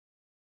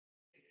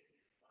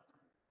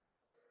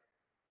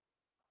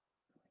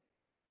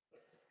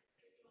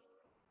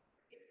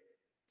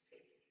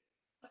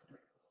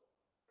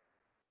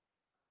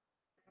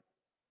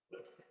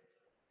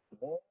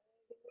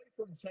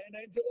from San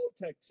Angelo,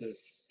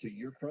 Texas, to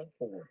your front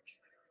porch.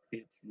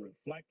 It's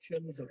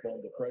Reflections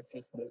upon the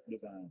Precious Book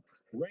Divine.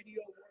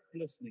 Radio worth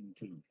listening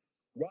to.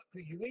 Brought to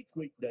you each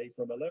weekday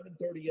from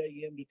 11:30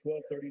 a.m. to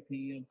 12:30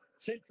 p.m.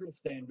 Central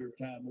Standard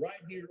Time,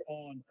 right here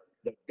on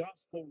the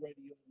Gospel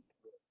Radio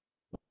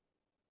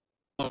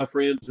Network. My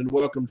friends, and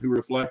welcome to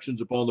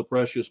Reflections upon the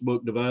Precious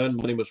Book Divine.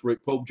 My name is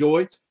Rick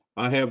Popejoy.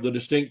 I have the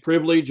distinct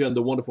privilege and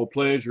the wonderful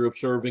pleasure of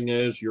serving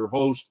as your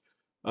host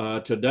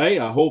today.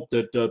 I hope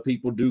that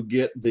people do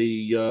get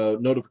the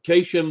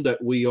notification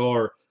that we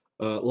are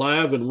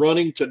live and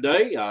running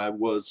today. I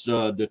was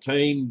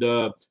detained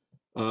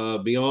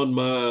beyond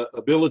my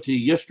ability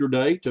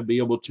yesterday to be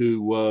able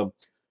to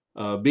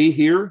be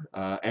here.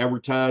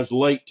 Advertised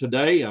late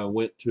today. I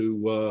went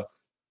to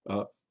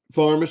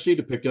pharmacy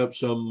to pick up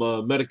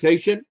some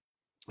medication,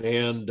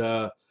 and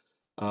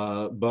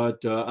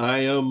but I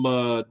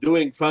am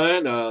doing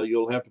fine.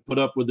 You'll have to put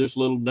up with this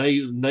little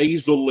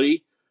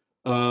nasally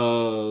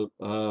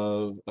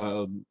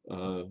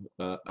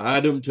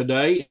item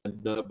today,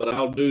 and, but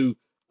I'll do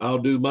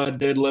my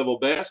dead level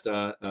best.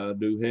 I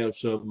do have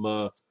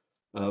some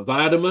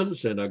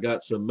vitamins, and I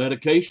got some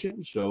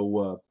medication.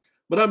 So,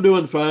 but I'm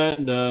doing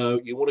fine.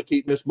 You want to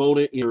keep Miss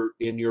Mona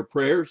in your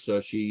prayers.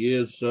 She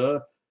is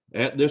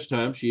at this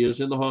time she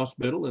is in the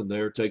hospital, and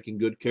they're taking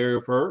good care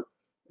of her.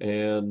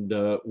 And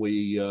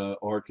we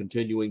are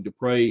continuing to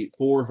pray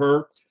for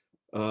her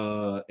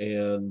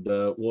and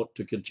want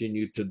to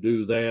continue to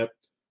do that.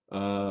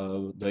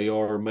 They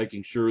are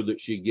making sure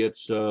that she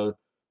gets some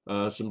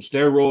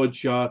steroid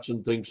shots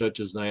and things such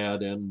as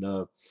that,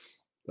 and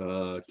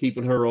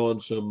keeping her on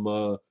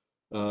some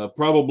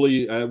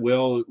probably,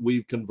 well,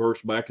 we've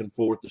conversed back and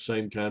forth the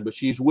same kind, but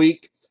she's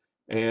weak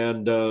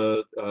and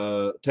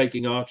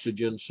taking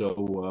oxygen.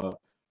 So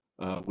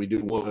we do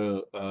want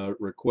to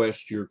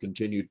request your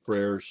continued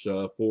prayers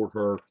for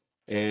her.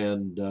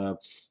 And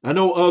I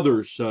know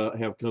others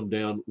have come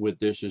down with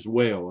this as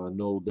well. I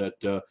know that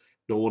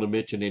don't want to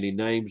mention any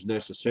names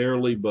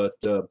necessarily, but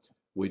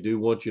we do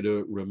want you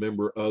to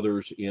remember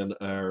others in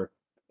our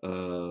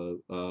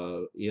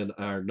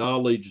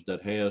knowledge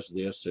that has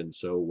this. And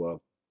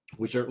so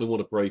we certainly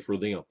want to pray for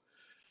them.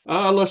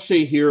 Let's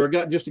see here. I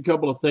got just a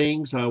couple of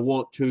things I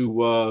want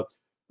to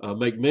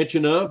make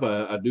mention of.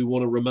 I do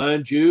want to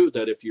remind you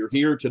that if you're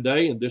here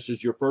today and this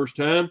is your first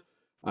time,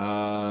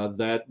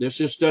 that this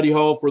is Study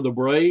Hall for the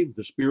Brave,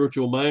 the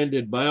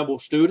spiritual-minded Bible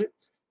student.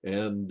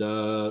 And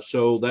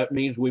so that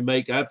means we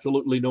make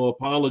absolutely no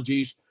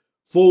apologies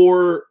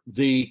for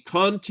the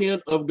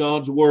content of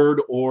God's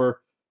Word or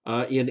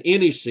in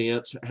any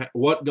sense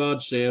what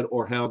God said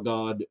or how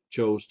God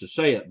chose to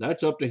say it.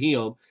 That's up to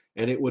Him,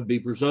 and it would be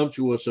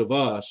presumptuous of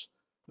us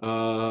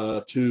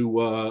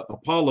to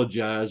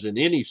apologize in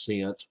any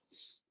sense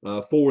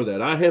for that.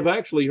 I have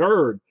actually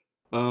heard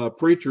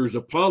preachers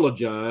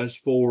apologize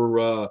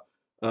for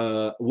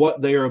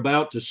what they're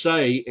about to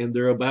say, and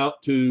they're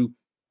about to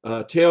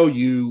tell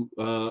you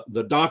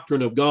the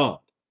doctrine of God.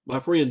 My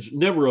friends,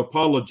 never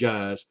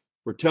apologize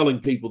for telling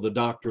people the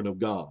doctrine of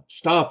God.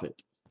 Stop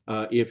it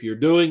if you're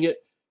doing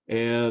it,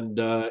 and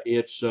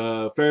it's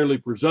fairly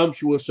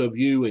presumptuous of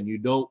you, and you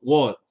don't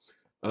want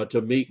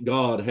to meet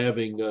God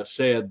having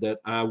said that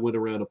I went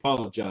around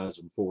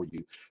apologizing for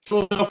you.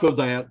 So enough of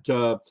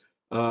that.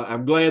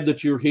 I'm glad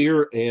that you're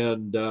here,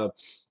 and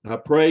I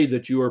pray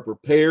that you are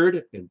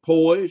prepared and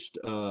poised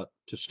to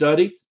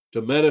study,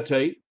 to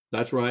meditate,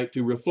 that's right,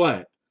 to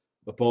reflect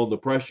upon the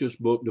precious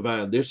book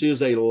divine. This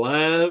is a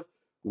live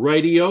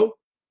radio,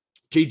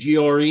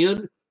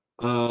 TGRN,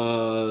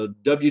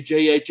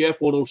 WJHF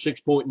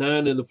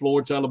 106.9 in the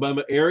Florence,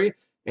 Alabama area,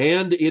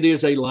 and it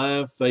is a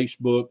live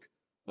Facebook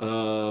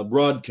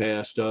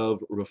broadcast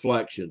of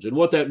Reflections. And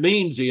what that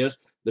means is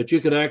that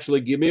you can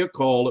actually give me a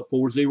call at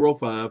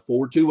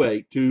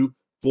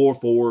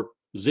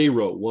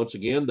 405-428-2440. Once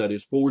again, that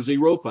is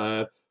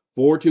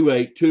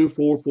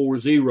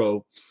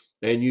 405-428-2440.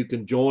 And you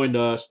can join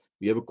us. If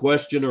you have a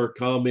question or a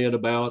comment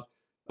about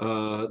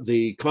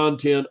the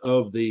content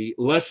of the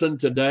lesson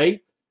today,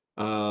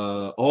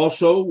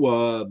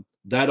 also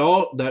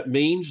that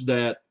means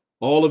that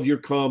all of your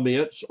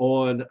comments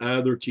on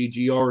either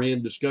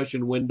TGRN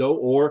discussion window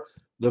or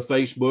the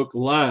Facebook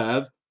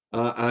Live,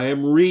 I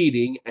am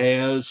reading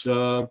as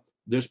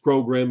this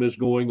program is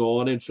going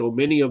on, and so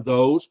many of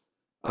those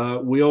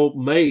will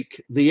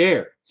make the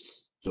air.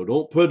 So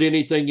don't put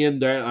anything in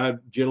there. I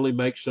generally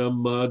make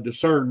some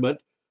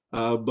discernment,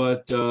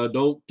 but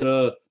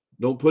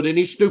don't put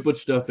any stupid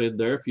stuff in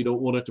there if you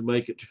don't want it to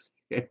make it to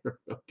the air.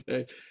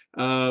 Okay.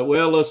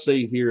 Well, let's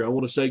see here. I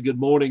want to say good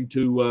morning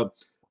to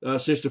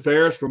Sister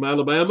Ferris from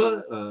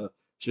Alabama,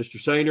 Sister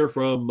Sainer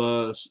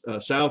from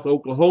South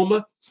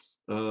Oklahoma.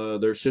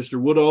 There's Sister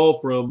Woodall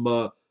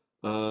from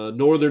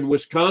northern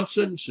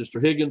Wisconsin, Sister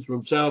Higgins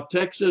from South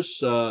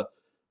Texas.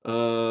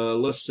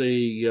 Let's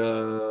see,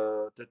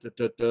 who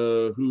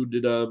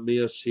did I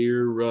miss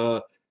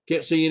here?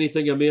 Can't see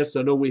anything I missed.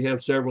 I know we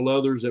have several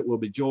others that will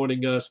be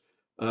joining us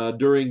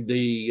during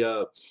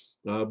the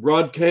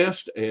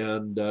broadcast,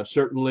 and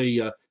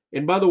certainly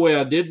And by the way,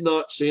 I did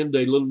not send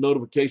a little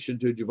notification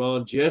to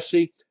Javon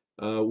Jesse.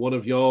 One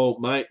of y'all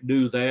might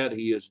do that.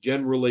 He is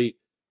generally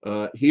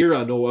here.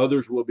 I know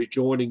others will be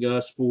joining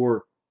us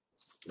for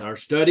our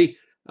study.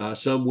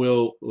 Some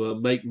will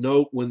make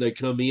note when they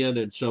come in,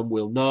 and some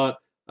will not.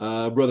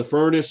 Brother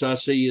Furnace, I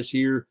see, is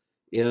here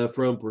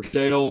from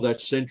Purcell,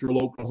 that's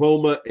Central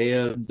Oklahoma,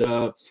 and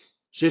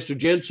Sister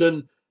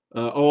Jensen,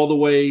 all the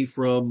way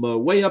from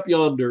way up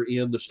yonder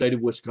in the state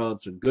of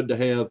Wisconsin. Good to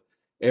have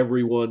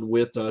everyone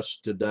with us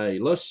today.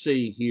 Let's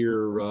see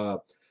here.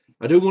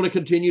 I do want to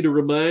continue to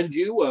remind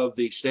you of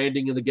the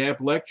Standing in the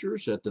Gap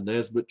lectures at the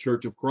Nesbitt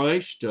Church of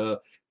Christ,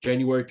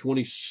 January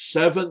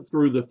 27th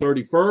through the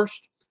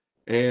 31st.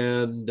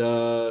 And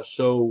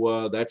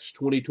so that's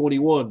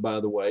 2021, by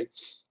the way.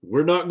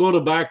 We're not going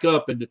to back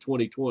up into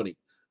 2020.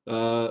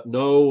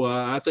 No,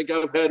 I think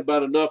I've had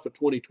about enough of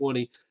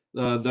 2020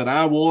 that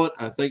I want.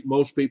 I think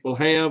most people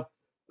have.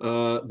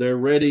 They're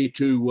ready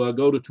to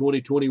go to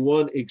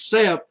 2021,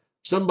 except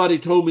somebody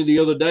told me the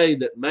other day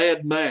that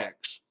Mad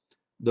Max,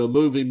 the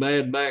movie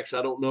Mad Max,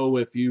 I don't know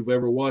if you've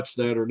ever watched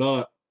that or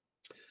not.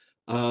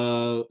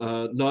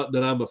 Not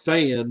that I'm a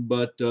fan,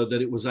 but that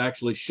it was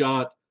actually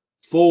shot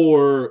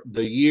for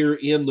the year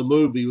in the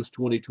movie was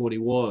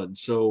 2021.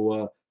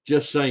 So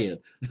just saying.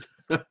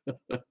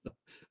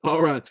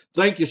 All right.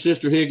 Thank you,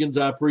 Sister Higgins.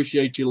 I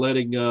appreciate you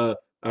letting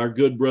our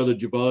good brother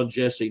Javon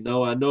Jesse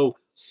know. I know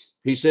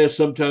he says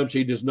sometimes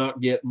he does not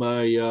get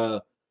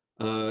my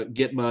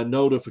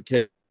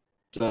notification.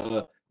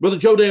 Brother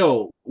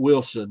Jodell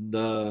Wilson,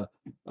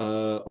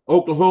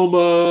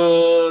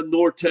 Oklahoma,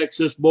 North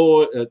Texas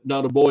boy,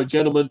 not a boy,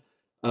 gentleman.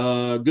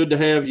 Good to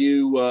have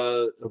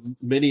you.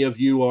 Many of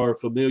you are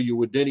familiar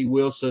with Denny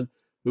Wilson,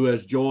 who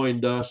has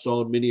joined us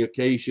on many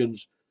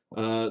occasions.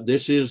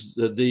 This is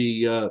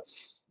the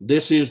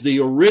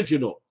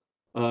original,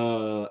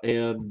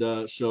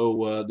 and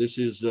so this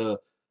is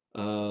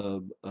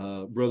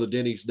Brother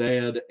Denny's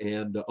dad,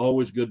 and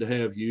always good to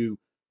have you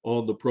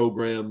on the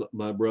program,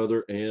 my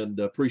brother, and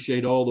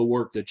appreciate all the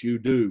work that you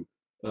do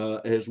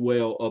as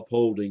well,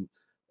 upholding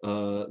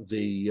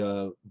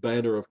the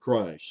banner of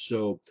Christ.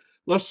 So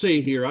let's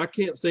see here. I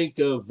can't think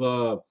of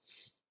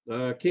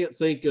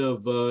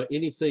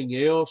anything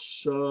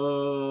else.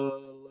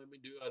 Let me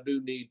do. I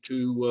do need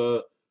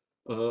to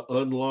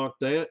unlock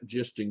that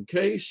just in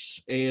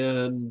case,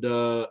 and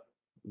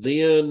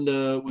then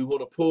we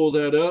want to pull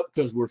that up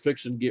because we're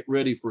fixing to get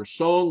ready for a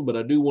song. But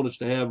I do want us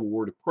to have a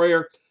word of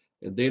prayer,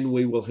 and then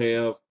we will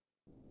have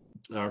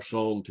our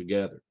song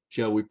together.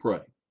 Shall we pray?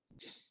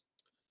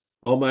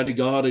 Almighty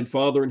God and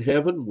Father in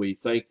heaven, we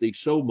thank thee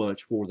so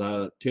much for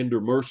thy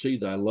tender mercy,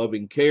 thy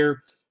loving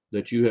care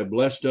that you have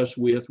blessed us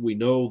with. We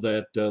know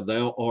that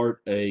thou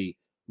art a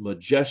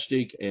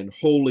majestic and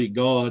holy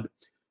God,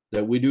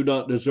 that we do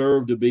not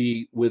deserve to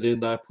be within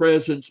thy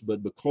presence,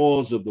 but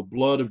because of the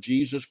blood of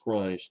Jesus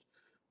Christ,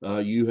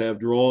 you have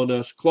drawn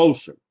us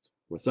closer.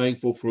 We're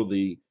thankful for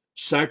the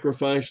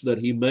sacrifice that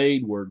he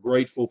made. We're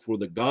grateful for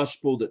the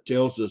gospel that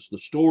tells us the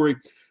story.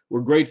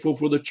 We're grateful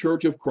for the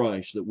Church of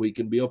Christ that we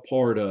can be a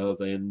part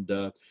of. And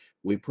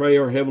we pray,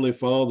 our Heavenly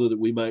Father, that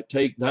we might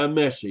take thy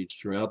message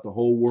throughout the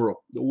whole world.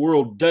 The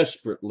world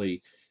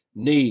desperately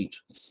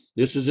needs.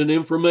 This is an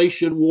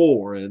information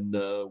war, and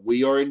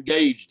we are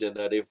engaged in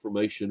that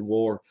information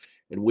war.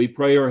 And we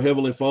pray, our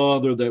Heavenly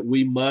Father, that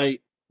we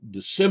might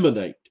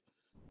disseminate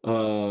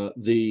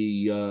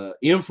the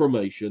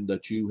information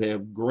that you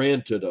have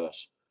granted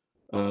us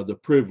the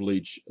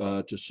privilege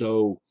to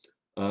sow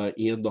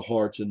in the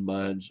hearts and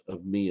minds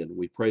of men.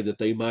 We pray that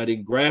they might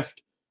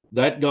engraft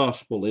that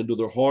gospel into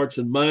their hearts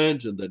and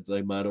minds, and that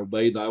they might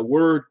obey thy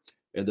word,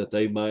 and that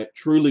they might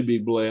truly be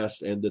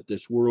blessed, and that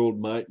this world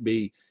might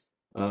be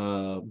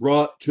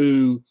brought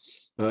to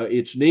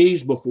its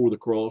knees before the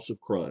cross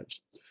of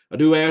Christ. I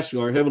do ask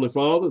our Heavenly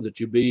Father that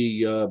you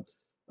be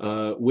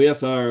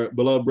with our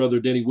beloved brother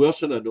Denny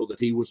Wilson. I know that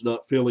he was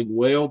not feeling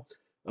well.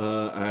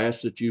 I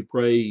ask that you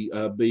pray,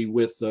 be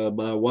with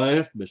my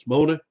wife, Miss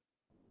Mona,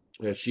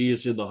 as she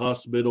is in the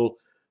hospital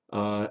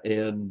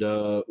and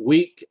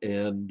weak.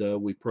 And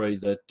we pray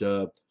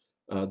that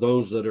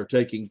those that are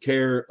taking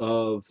care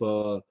of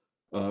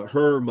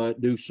her might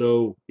do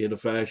so in a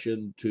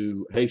fashion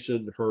to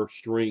hasten her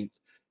strength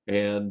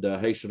and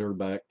hasten her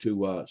back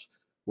to us.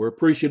 We're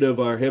appreciative,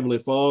 our Heavenly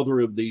Father,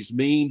 of these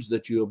means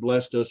that you have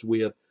blessed us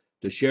with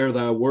to share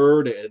thy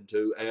word and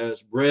to,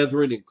 as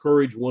brethren,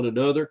 encourage one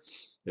another.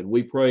 And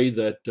we pray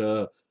that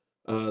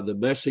the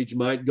message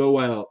might go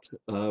out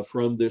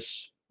from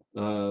this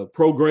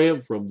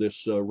program, from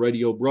this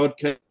radio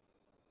broadcast,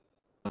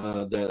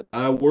 that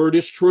thy word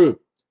is true,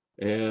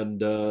 and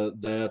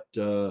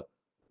that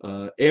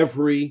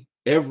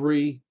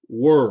every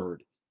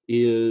word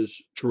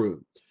is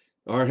true.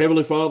 Our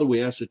Heavenly Father,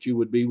 we ask that you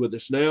would be with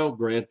us now.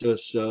 Grant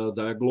us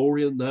thy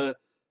glory and thy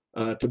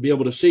to be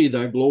able to see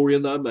thy glory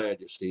and thy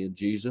majesty. In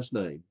Jesus'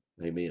 name,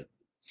 amen.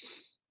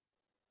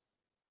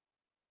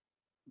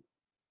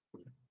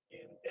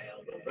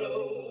 Down the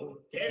road,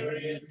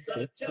 carrying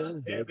such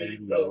a heavy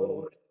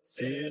load,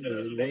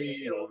 sinner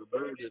lay or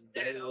burden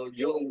down,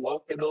 you're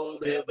walking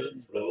on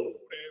heaven's road.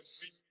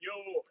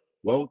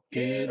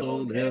 Walking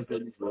on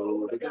heaven's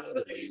road, I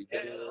gotta lay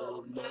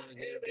down my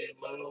heavy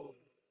load.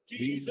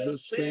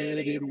 Jesus said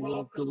he'd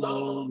walk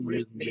along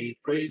with me.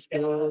 Praise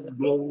God,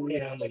 glory,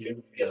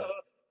 hallelujah.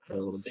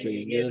 I'm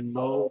singing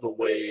all the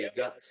way. I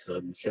got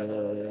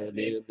sunshine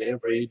in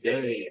every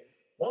day.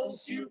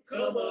 Won't you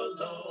come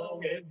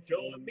along and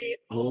join me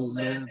on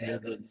that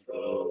heaven's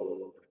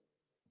road?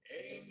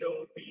 Ain't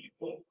no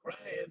people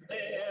crying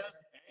there.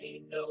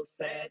 Ain't no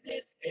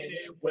sadness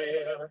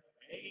anywhere.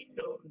 Ain't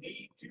no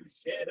need to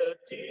shed a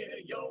tear.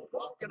 You're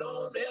walking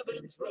on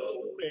heaven's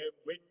road. And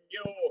when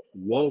you're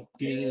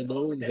walking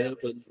on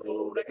heaven's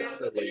road, I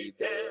gotta lay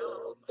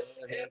down the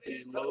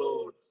heavy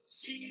load.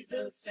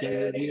 Jesus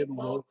said he'd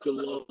walk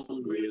along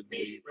with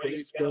me.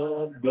 Praise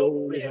God,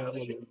 glory,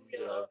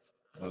 hallelujah.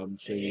 I'm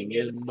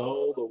singing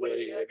all the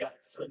way. I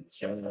got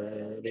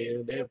sunshine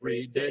in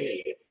every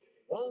day.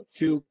 Won't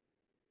you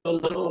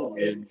along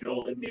and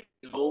join me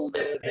on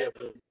that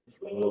heaven's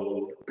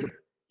road?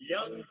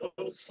 Young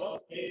folks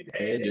walking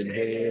hand in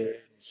hand,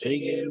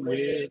 singing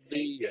with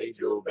the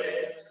angel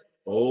band.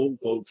 Old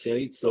folks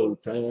ain't so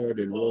tired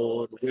and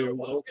worn. We're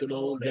walking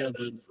on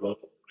heaven's road.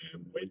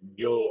 And when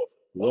you're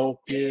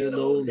walking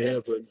on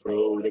heaven's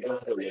road, I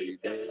gotta lay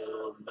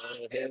down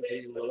my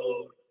heavy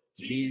load.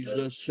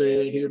 Jesus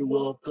said he'd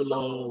walk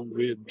along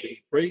with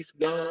me. Praise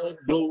God,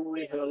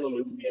 glory,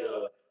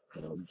 hallelujah.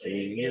 I'm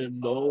singing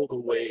all the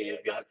way.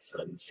 I got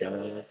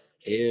sunshine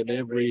in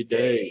every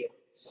day.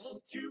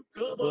 Won't you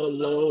come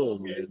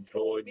along and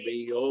join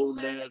me on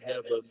that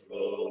heaven's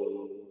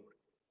road?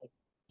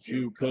 Won't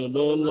you come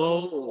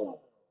along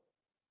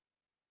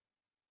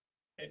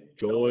and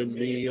join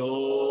me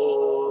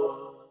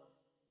on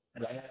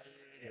that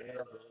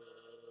heaven's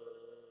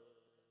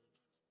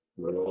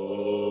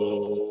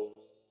road?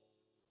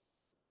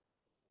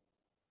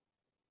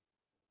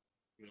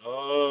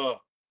 Ah,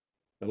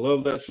 I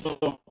love that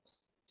song.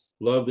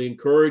 Love the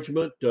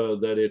encouragement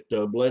that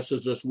it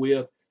blesses us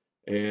with,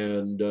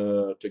 and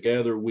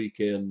together we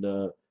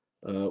can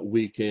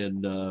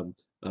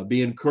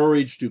be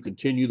encouraged to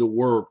continue the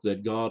work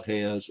that God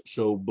has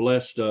so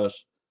blessed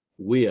us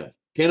with.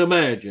 Can't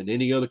imagine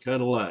any other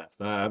kind of life.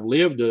 I've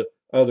lived a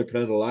other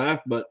kind of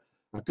life, but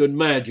I couldn't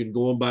imagine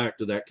going back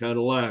to that kind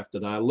of life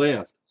that I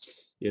left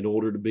in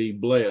order to be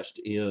blessed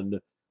in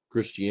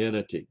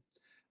Christianity.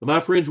 My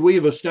friends,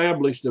 we've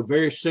established a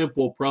very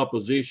simple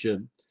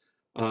proposition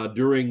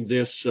during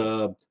this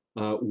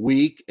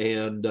week,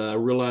 and I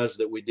realized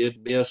that we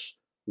did miss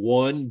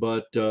one,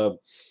 but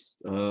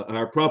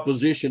our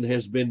proposition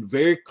has been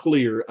very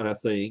clear, I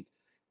think,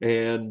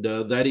 and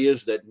that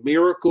is that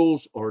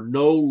miracles are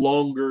no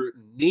longer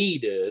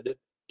needed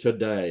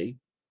today,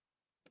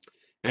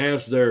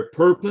 as their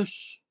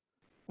purpose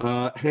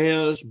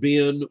has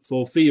been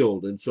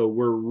fulfilled. And so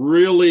we're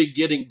really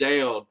getting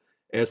down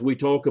as we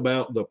talk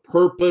about the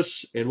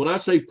purpose. And when I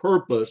say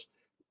purpose,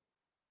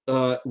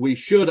 we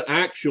should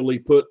actually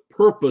put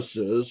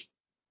purposes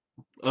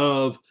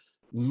of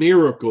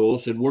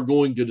miracles, and we're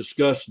going to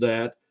discuss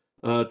that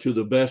to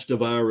the best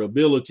of our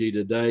ability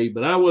today.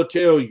 But I will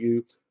tell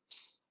you,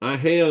 I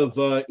have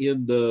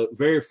in the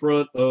very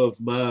front of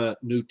my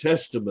New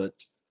Testament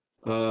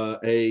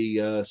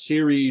a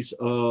series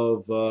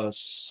of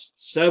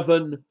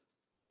 7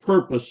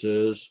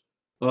 purposes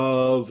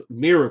of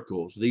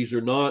miracles. These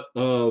are not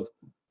of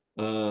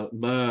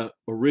my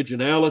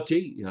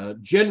originality.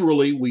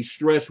 Generally, we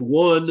stress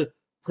one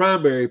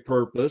primary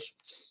purpose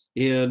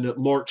in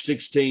Mark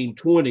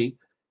 16:20,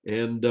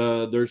 and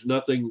there's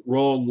nothing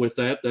wrong with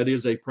that. That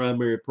is a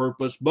primary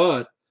purpose,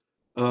 but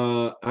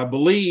I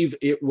believe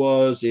it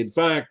was, in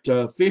fact,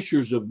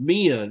 fishers of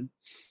men,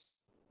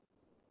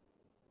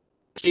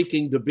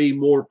 seeking to be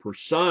more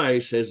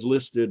precise, has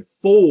listed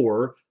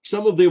 4.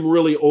 Some of them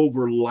really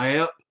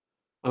overlap,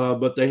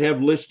 but they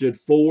have listed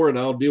 4, and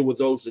I'll deal with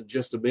those in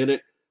just a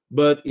minute.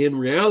 But in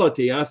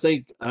reality, I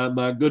think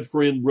my good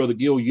friend, Brother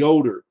Gil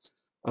Yoder,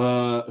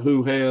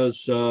 who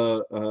has,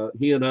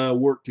 he and I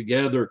worked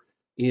together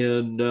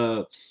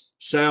in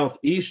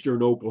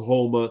southeastern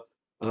Oklahoma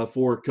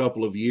for a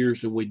couple of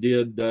years, and we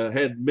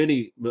had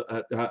many,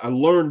 I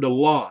learned a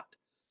lot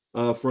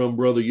from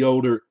Brother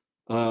Yoder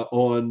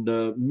on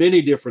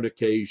many different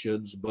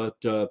occasions, but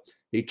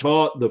he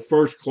taught the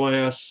first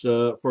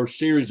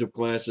series of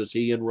classes,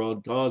 he and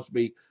Ron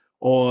Cosby,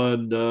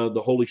 on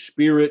the Holy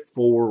Spirit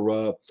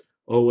for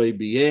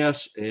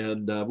OABS,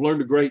 and I've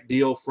learned a great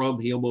deal from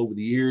him over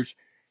the years,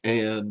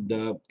 and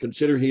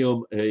consider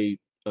him a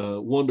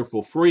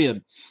wonderful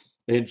friend.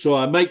 And so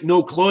I make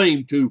no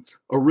claim to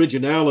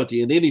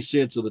originality in any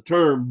sense of the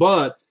term,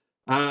 but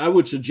I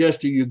would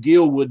suggest to you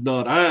Gil would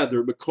not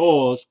either,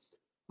 because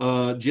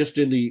just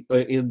in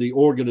the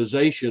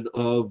organization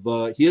of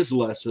his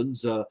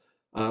lessons,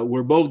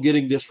 we're both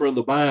getting this from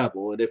the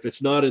Bible, and if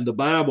it's not in the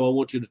Bible, I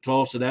want you to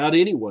toss it out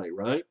anyway,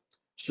 right?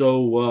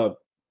 So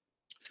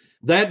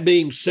that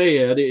being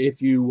said,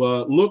 if you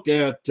look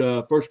at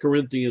 1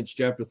 Corinthians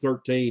chapter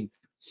 13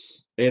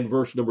 and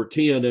verse number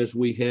 10, as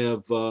we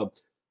have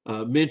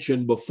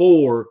mentioned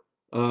before,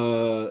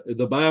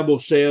 the Bible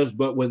says,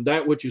 but when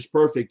that which is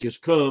perfect is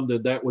come,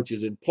 then that which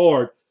is in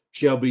part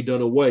shall be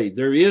done away.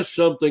 There is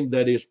something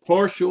that is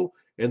partial,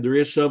 and there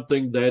is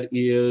something that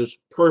is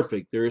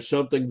perfect. There is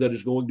something that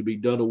is going to be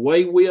done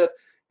away with,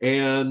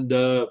 and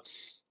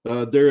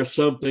there is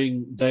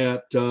something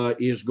that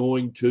is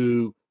going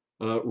to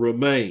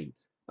remain.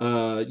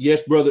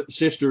 Yes, brother,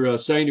 sister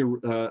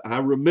Sanya, I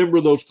remember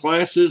those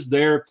classes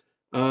there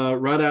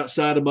right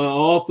outside of my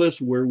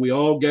office where we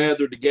all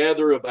gathered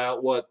together,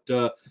 about what,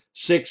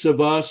 6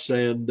 of us,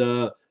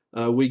 and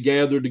we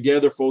gathered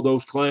together for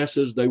those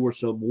classes. They were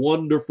some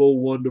wonderful,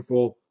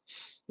 wonderful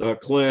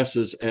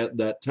classes at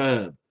that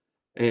time.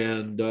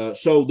 And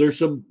so there's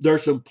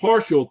some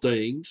partial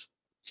things,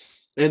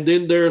 and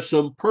then there are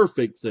some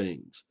perfect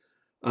things.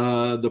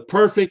 The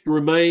perfect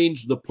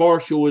remains, the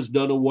partial is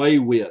done away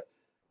with.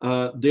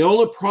 The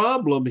only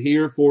problem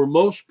here for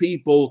most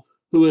people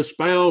who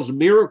espouse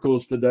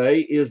miracles today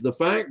is the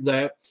fact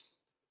that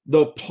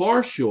the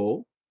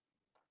partial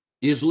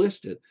is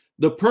listed.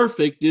 The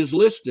perfect is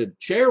listed.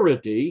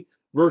 Charity,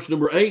 verse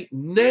number 8,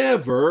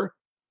 never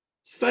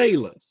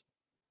faileth.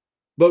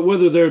 But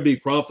whether there be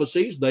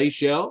prophecies, they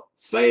shall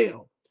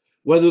fail.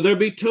 Whether there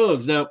be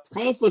tongues. Now,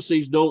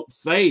 prophecies don't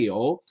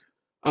fail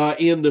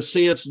in the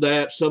sense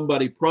that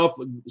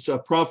a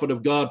prophet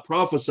of God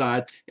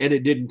prophesied and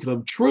it didn't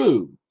come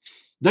true.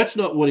 That's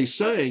not what he's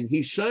saying.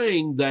 He's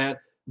saying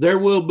that there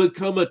will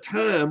become a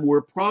time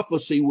where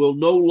prophecy will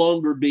no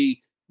longer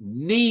be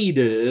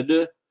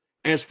needed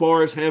as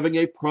far as having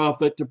a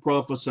prophet to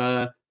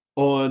prophesy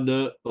on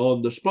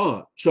the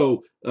spot.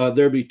 So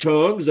there be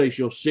tongues, they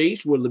shall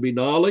cease. Will there be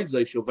knowledge?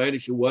 They shall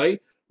vanish away.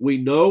 We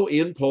know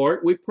in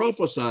part, we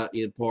prophesy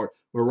in part.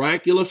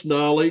 Miraculous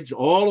knowledge,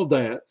 all of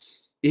that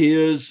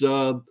is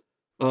going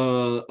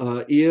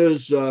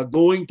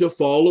to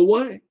fall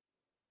away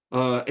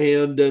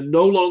and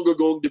no longer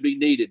going to be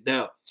needed.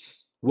 Now,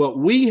 what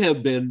we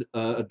have been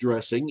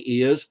addressing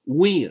is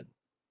when.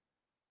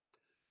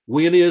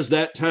 When is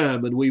that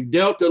time? And we've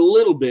dealt a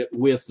little bit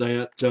with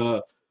that.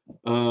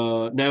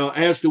 Now,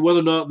 as to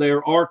whether or not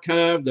they're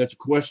archived, that's a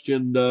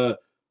question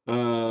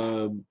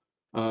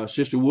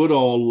Sister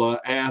Woodall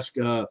asked.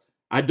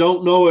 I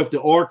don't know if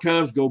the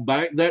archives go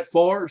back that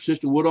far.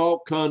 Sister Woodall,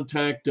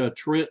 contact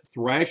Trent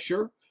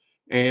Thrasher,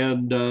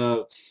 and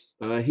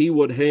he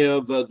would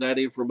have that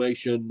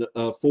information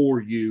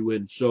for you.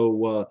 And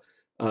so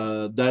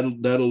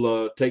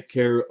that'll take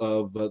care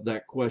of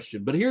that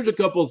question. But here's a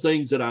couple of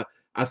things that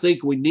I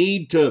think we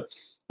need to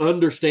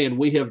understand.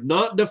 We have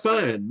not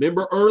defined.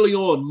 Remember early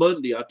on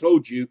Monday, I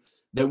told you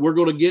that we're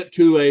going to get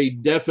to a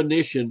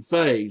definition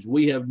phase.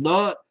 We have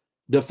not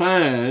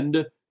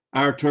defined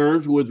our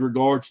terms with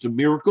regards to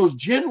miracles.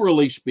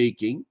 Generally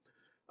speaking,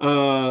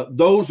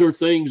 those are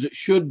things that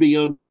should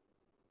be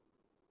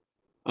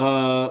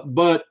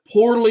but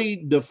poorly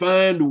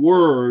defined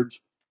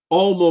words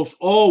almost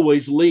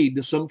always lead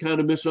to some kind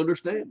of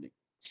misunderstanding.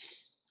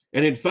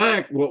 And in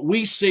fact, what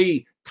we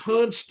see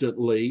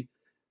constantly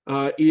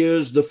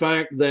is the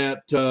fact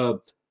that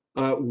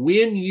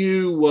when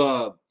you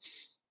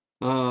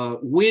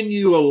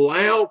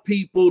allow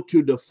people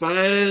to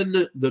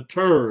define the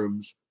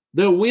terms,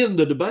 they'll win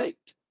the debate.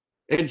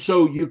 And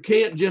so you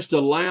can't just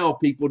allow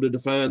people to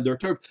define their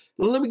terms.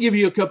 Well, let me give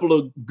you a couple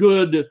of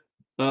good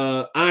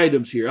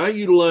items here. I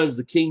utilize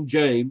the King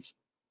James.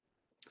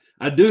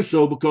 I do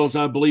so because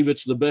I believe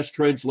it's the best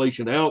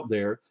translation out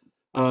there.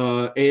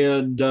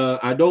 And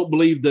I don't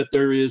believe that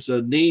there is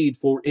a need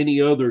for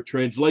any other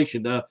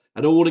translation. Now,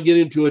 I don't want to get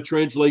into a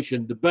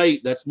translation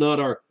debate. That's not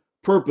our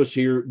purpose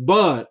here.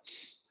 But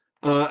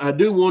I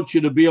do want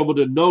you to be able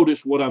to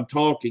notice what I'm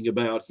talking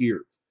about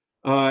here.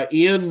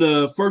 In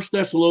 1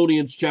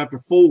 Thessalonians chapter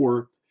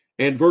 4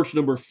 and verse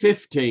number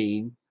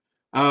 15,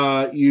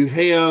 you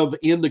have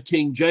in the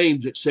King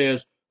James, it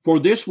says, "For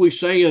this we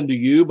say unto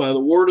you by the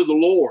word of the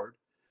Lord,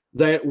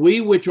 that we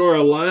which are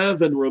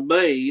alive and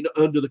remain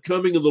unto the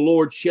coming of the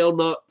Lord shall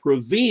not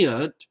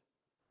prevent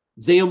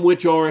them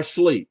which are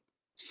asleep."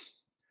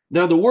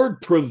 Now, the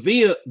word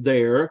prevent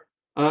there,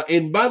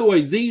 and by the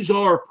way, these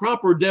are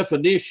proper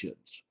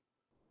definitions.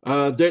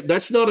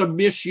 That's not a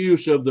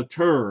misuse of the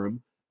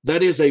term.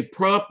 That is a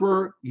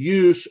proper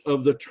use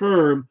of the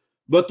term.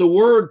 But the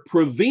word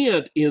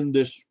prevent in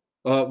this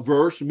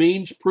verse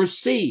means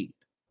proceed.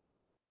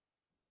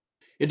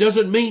 It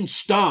doesn't mean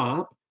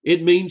stop.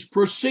 It means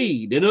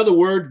proceed. In other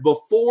words,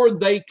 before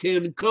they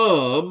can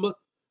come,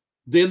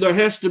 then there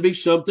has to be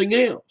something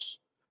else.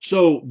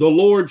 So the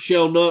Lord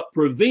shall not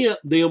prevent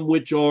them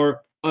which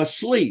are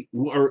asleep,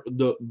 or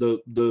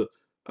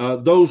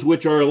those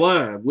which are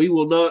alive. We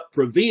will not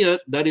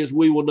prevent, that is,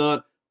 we will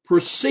not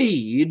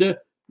precede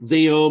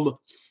them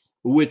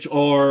which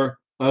are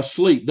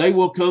asleep. They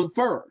will come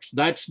first.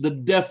 That's the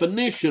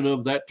definition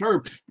of that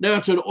term. Now,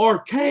 it's an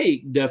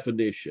archaic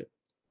definition,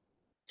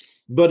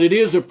 but it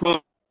is a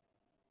proper.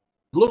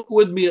 Look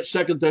with me at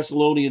 2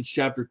 Thessalonians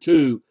chapter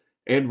 2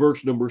 and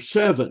verse number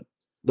 7.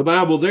 The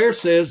Bible there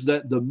says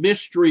that the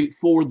mystery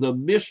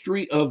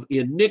of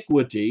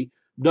iniquity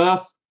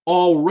doth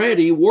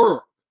already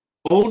work.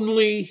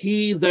 only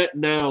he that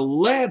now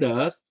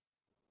letteth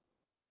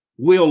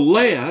will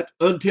let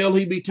until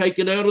he be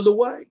taken out of the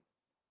way.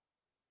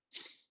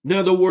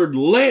 Now, the word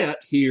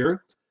let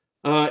here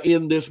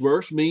in this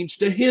verse means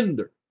to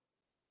hinder.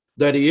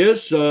 That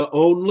is,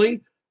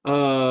 only,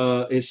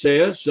 it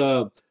says,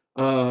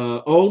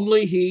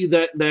 only he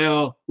that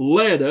now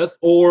letteth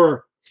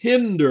or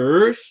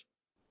hinders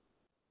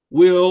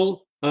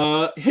will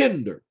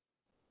hinder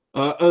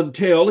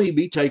until he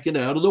be taken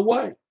out of the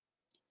way.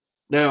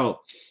 Now,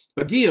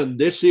 again,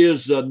 this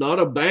is not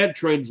a bad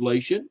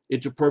translation.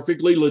 It's a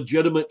perfectly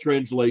legitimate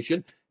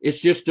translation.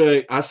 It's just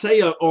I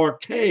say an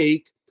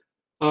archaic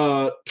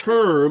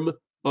term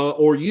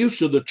or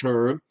use of the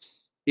term.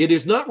 It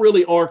is not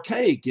really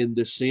archaic in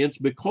this sense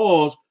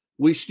because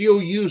we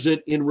still use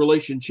it in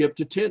relationship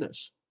to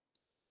tennis.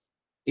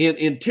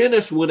 In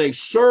tennis, when a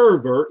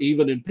server,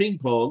 even in ping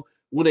pong,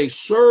 when a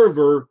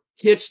server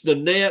hits the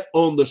net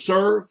on the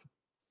serve,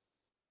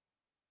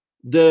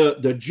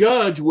 the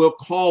judge will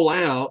call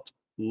out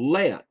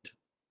let.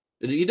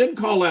 He doesn't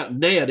call out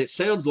net. It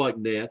sounds like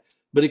net,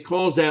 but he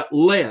calls out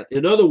let.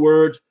 In other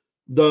words,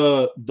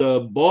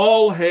 the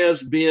ball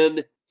has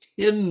been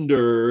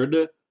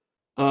hindered,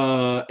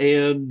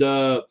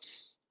 so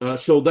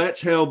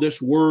that's how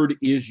this word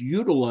is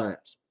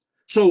utilized.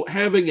 So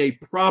having a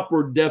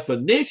proper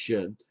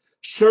definition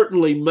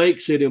certainly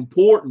makes it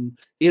important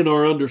in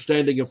our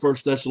understanding of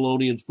 1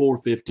 Thessalonians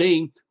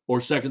 4:15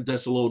 or 2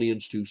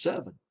 Thessalonians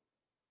 2:7.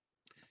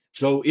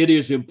 So it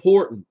is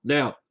important.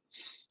 Now,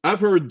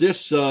 I've heard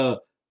this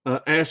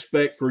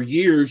aspect for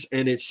years,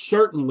 and it's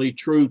certainly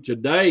true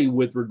today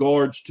with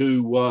regards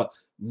to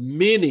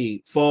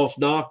many false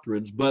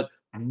doctrines, but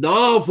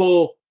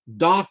novel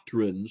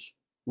doctrines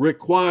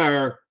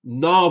require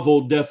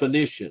novel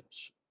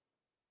definitions.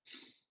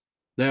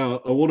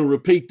 Now, I want to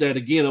repeat that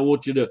again. I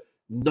want you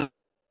to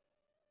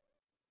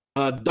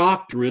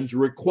doctrines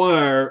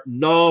require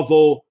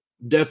novel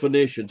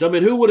definitions. I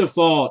mean, who would have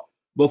thought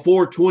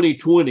before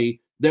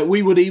 2020 that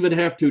we would even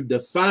have to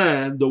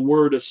define the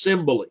word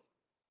assembly?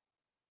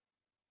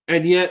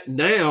 And yet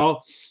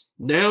now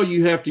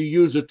you have to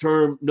use a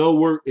term,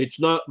 it's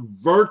not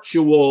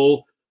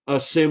virtual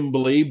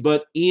assembly,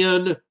 but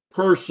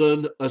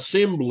in-person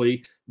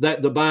assembly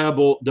that the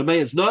Bible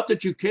demands. Not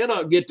that you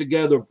cannot get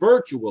together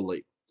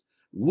virtually.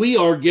 We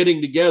are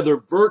getting together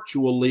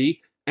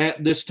virtually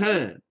at this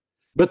time.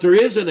 But there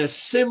is an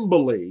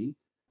assembly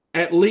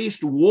at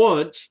least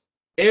once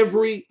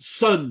every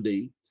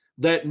Sunday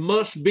that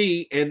must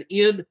be an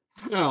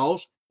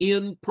in-house,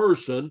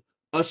 in-person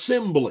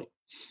assembly.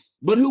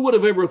 But who would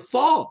have ever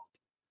thought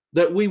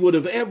that we would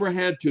have ever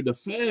had to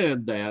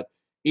define that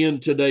in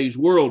today's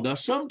world? Now,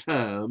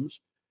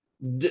 sometimes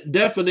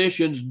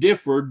definitions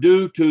differ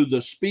due to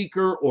the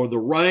speaker or the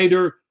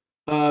writer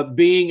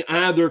being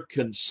either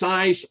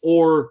concise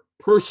or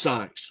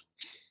precise.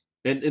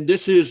 And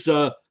this is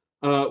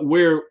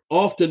where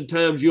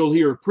oftentimes you'll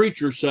hear a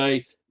preacher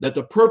say that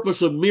the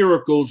purpose of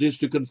miracles is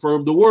to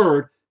confirm the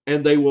word,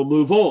 and they will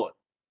move on.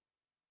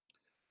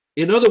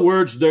 In other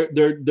words,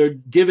 they're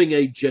giving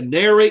a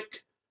generic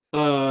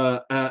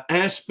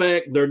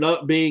aspect. They're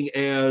not being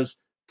as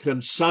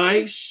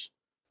concise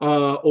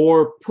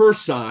or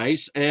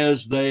precise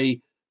as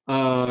they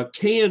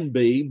can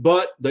be,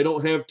 but they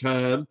don't have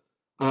time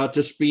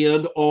to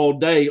spend all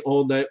day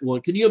on that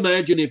one. Can you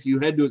imagine if you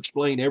had to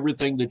explain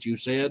everything that you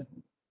said?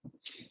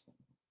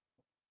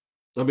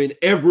 I mean,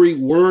 every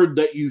word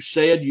that you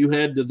said, you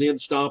had to then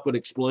stop and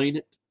explain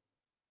it.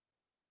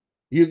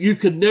 You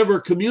could never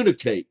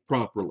communicate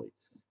properly.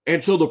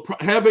 And so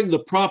having the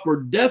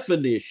proper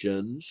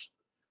definitions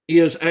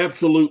is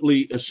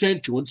absolutely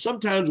essential. And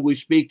sometimes we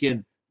speak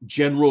in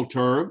general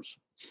terms,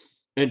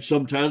 and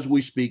sometimes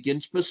we speak in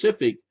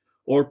specific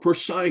or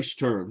precise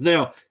terms.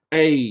 Now,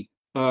 a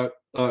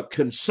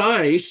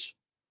concise,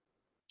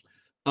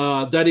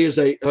 that is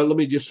let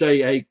me just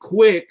say, a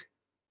quick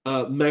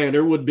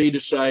manner would be to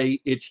say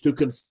it's to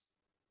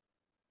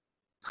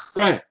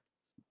correct.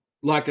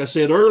 Like I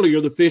said earlier,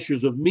 the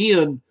Fishers of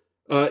Men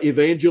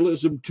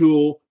evangelism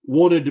tool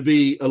wanted to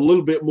be a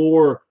little bit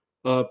more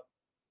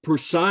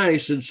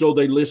precise, and so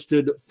they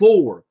listed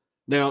 4.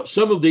 Now,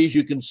 some of these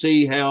you can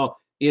see how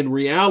in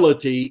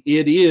reality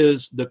it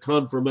is the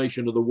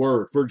confirmation of the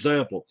word. For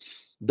example,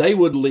 they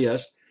would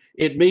list,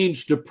 it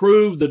means to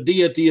prove the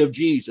deity of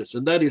Jesus,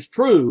 and that is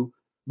true,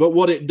 but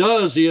what it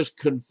does is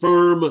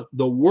confirm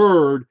the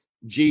word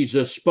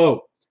Jesus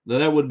spoke. Now,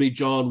 that would be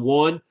John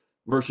 1,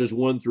 verses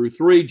 1 through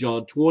 3,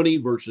 John 20,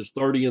 verses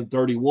 30 and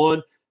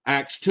 31,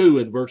 Acts 2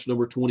 and verse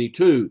number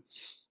 22,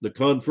 the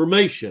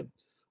confirmation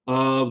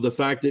of the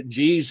fact that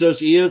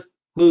Jesus is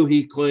who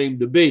he claimed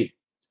to be.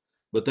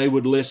 But they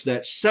would list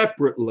that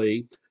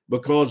separately,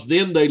 because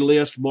then they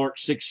list Mark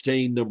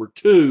 16, number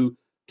 2,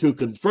 to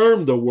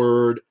confirm the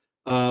word,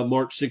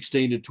 Mark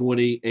 16 and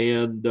 20,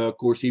 and of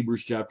course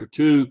Hebrews chapter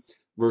 2,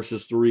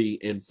 verses 3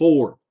 and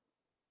 4.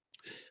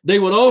 They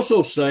would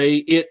also say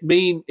it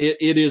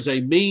is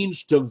a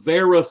means to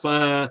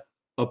verify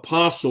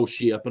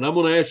apostleship. And I'm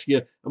going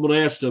to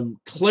ask some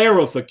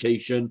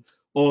clarification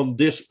on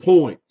this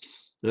point.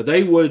 Now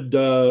they would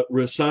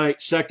recite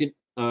 2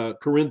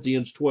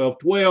 Corinthians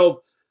 12:12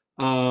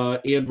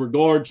 in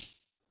regards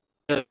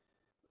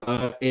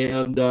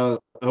and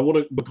I want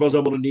to, because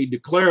I'm going to need to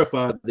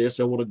clarify this,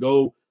 I want to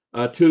go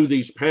to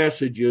these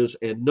passages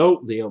and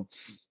note them,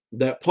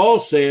 that Paul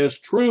says,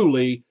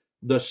 truly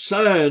the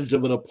signs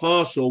of an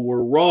apostle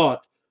were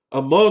wrought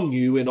among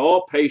you in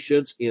all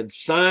patience, in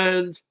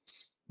signs,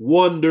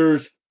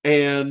 wonders,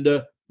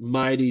 and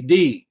mighty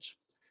deeds.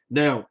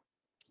 Now,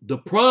 the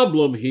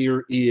problem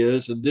here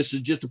is, and this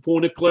is just a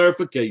point of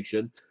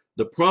clarification,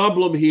 the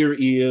problem here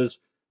is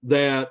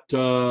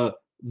that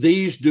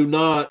these do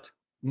not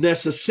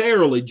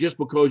necessarily, just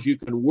because you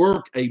can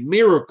work a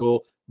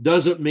miracle,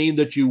 doesn't mean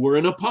that you were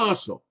an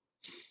apostle.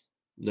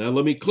 Now,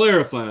 let me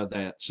clarify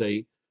that.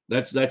 See,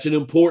 that's an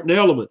important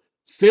element.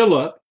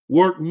 Philip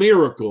worked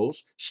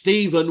miracles.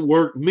 Stephen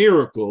worked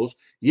miracles,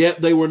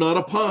 yet they were not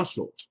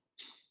apostles.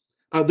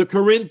 The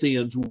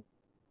Corinthians were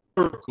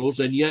miracles,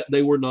 and yet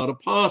they were not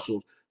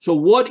apostles. So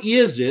what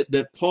is it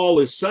that Paul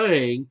is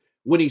saying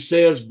when he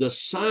says the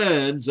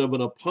signs of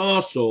an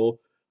apostle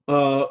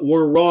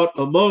were wrought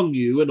among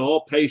you in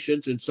all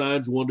patience and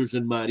signs, wonders,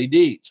 and mighty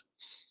deeds?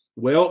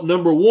 Well,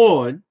 number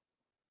one,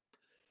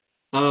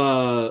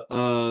 first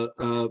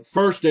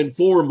and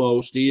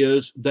foremost,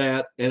 is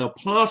that an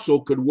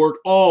apostle could work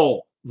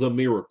all the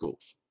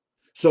miracles.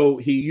 So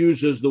he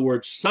uses the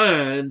word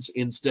signs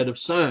instead of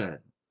sign.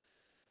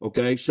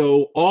 Okay,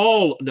 so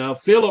now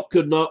Philip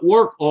could not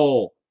work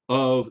all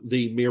of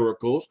the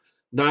miracles,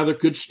 neither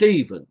could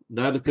Stephen,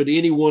 neither could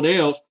anyone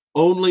else.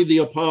 Only the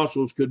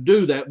apostles could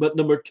do that. But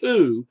number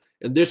two,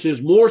 and this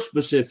is more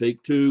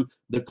specific to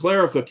the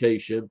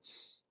clarification,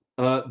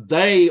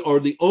 they are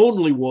the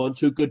only ones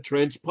who could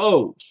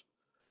transpose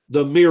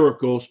the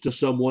miracles to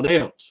someone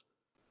else.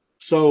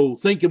 So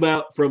think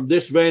about, from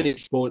this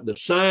vantage point, the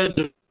signs of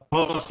the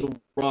apostle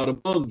brought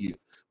among you.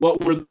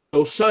 What were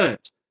those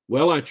signs?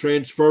 Well, I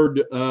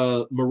transferred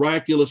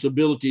miraculous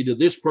ability to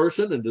this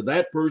person and to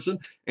that person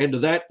and to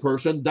that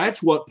person.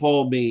 That's what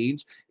Paul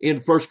means in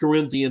 1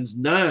 Corinthians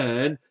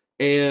 9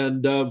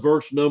 and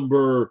verse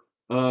number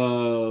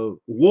 1.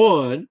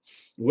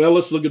 Well,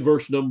 let's look at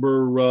verse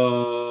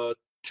number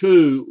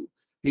 2.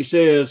 He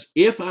says,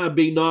 if I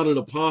be not an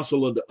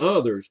apostle unto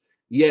others,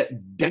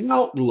 yet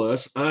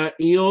doubtless I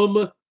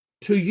am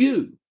to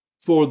you,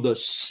 for the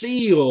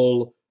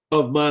seal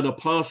of mine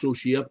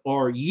apostleship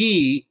are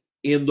ye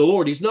in the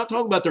Lord. He's not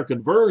talking about their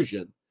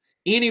conversion.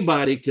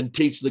 Anybody can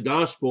teach the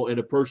gospel and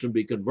a person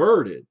be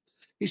converted.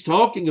 He's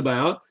talking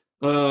about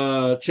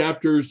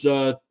chapters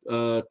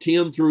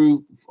 10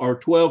 through or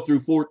 12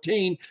 through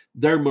 14,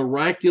 their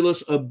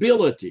miraculous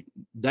ability.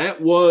 That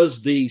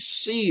was the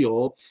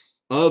seal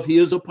of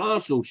his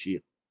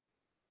apostleship.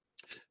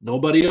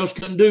 Nobody else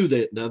can do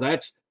that. Now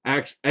that's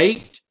Acts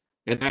 8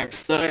 and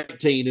Acts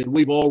 19, and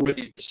we've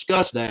already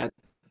discussed that.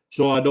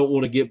 So I don't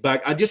want to get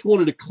back. I just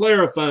wanted to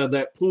clarify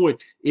that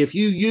point. If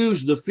you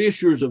use the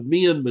fishers of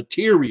men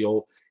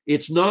material,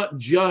 it's not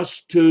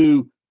just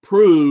to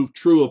prove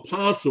true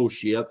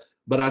apostleship,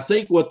 but I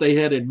think what they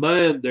had in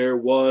mind there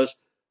was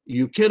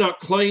you cannot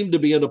claim to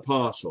be an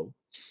apostle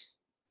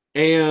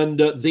and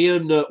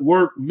then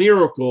work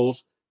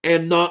miracles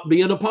and not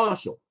be an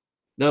apostle.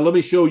 Now, let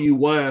me show you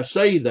why I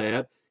say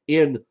that.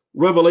 In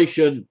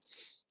Revelation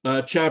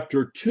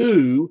chapter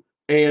 2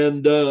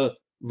 and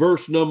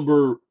verse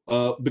number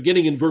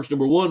beginning in verse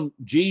number 1,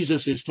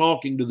 Jesus is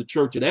talking to the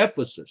church at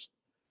Ephesus.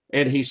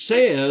 And he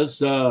says,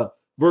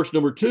 verse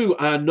number 2,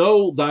 I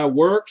know thy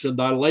works and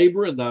thy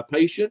labor and thy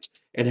patience,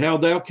 and how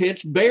thou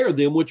canst bear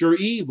them which are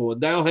evil.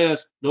 And thou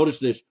hast, notice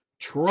this,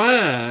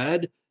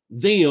 tried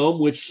them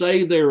which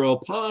say they're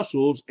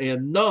apostles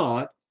and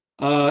not,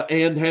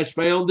 and has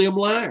found them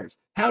liars.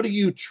 How do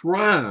you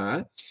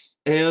try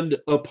an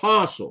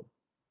apostle?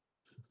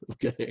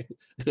 Okay,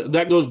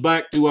 that goes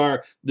back to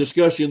our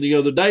discussion the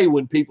other day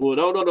when people would,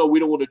 oh, no, we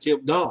don't want to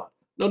tempt God.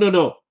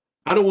 No.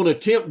 I don't want to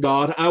tempt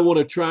God. I want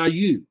to try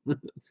you.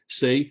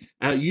 See,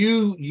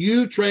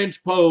 you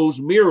transpose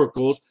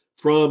miracles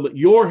from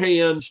your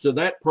hands to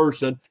that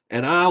person,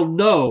 and I'll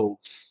know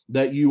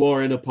that you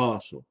are an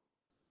apostle.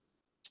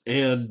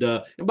 And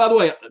by the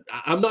way,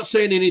 I'm not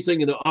saying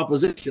anything in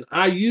opposition.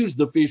 I use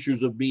the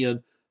fishers of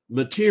men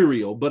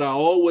material, but I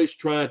always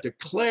try to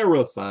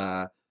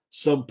clarify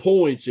some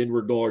points in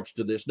regards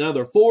to this. Now,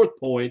 the fourth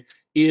point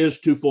is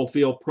to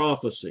fulfill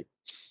prophecy.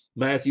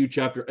 Matthew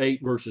chapter 8,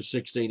 verses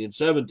 16 and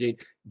 17,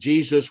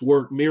 Jesus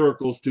worked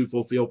miracles to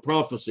fulfill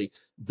prophecy.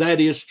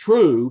 That is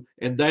true,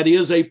 and that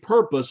is a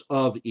purpose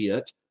of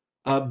it.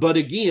 But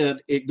again,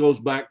 it goes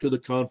back to the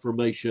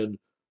confirmation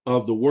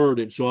of the word.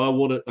 And so I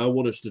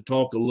want us to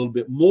talk a little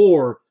bit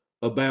more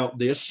about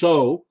this.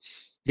 So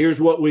here's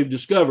what we've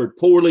discovered.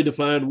 Poorly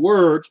defined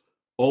words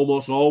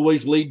almost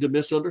always lead to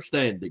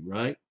misunderstanding,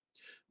 right?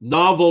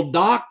 Novel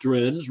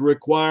doctrines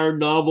require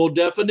novel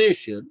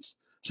definitions.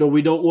 So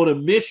we don't want to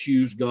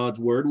misuse God's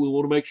word. We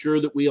want to make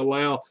sure that we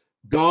allow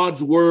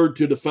God's word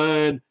to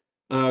define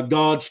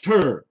God's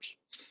terms.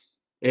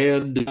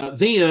 And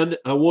then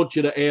I want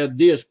you to add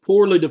this: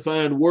 poorly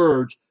defined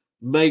words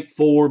make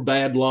for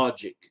bad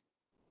logic.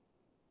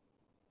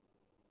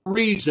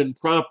 reason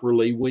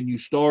properly when you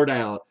start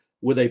out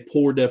with a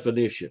poor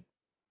definition.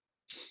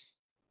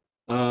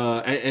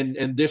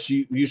 And this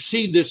you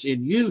see this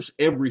in use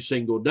every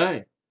single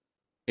day.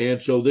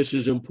 And so this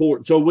is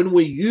important. So when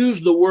we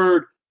use the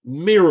word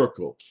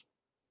miracles,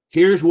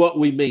 here's what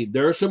we mean.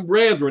 There are some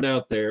brethren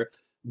out there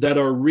that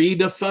are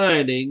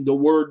redefining the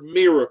word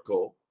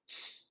miracle,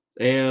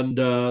 and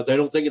they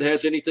don't think it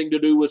has anything to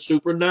do with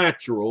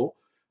supernatural,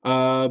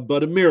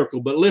 but a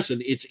miracle. But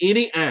listen, it's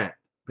any act.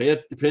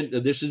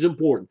 This is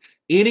important.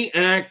 Any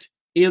act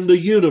in the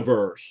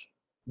universe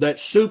that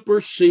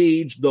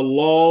supersedes the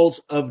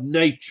laws of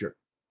nature.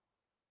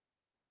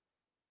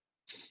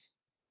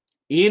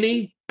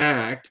 Any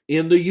act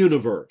in the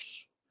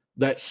universe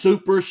that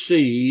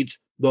supersedes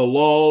the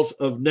laws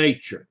of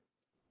nature.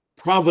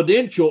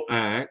 Providential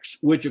acts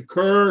which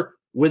occur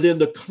within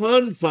the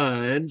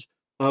confines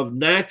of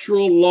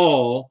natural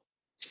law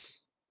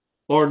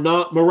are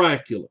not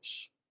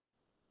miraculous.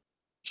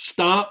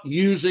 Stop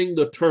using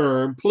the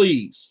term,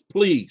 please,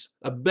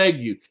 I beg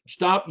you,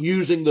 stop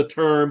using the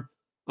term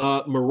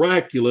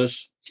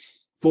miraculous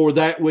for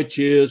that which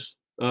is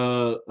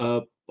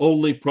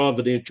only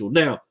providential.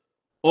 Now,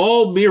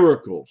 all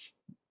miracles,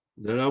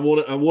 and I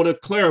want to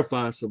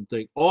clarify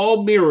something.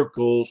 All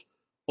miracles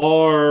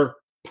are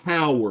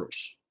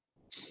powers.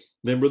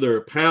 Remember, there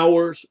are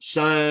powers,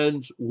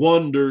 signs,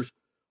 wonders.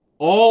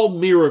 All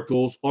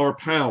miracles are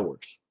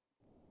powers.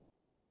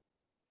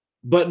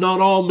 But not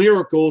all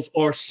miracles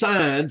are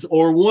signs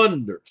or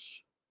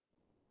wonders.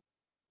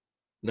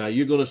 Now,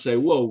 you're going to say,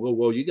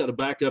 whoa, you got to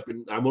back up,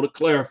 and I'm going to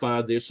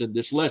clarify this in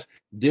this lesson.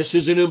 This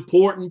is an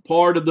important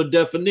part of the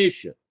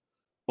definition.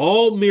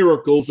 All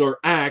miracles are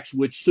acts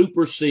which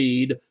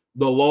supersede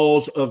the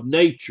laws of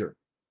nature.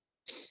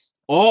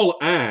 All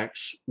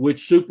acts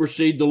which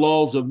supersede the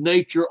laws of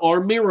nature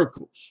are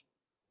miracles.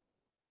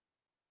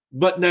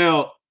 But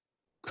now,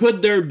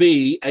 could there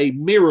be a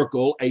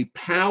miracle, a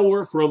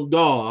power from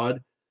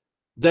God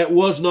that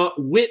was not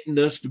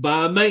witnessed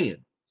by a man?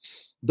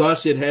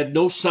 Thus, it had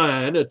no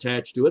sign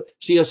attached to it.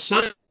 See, a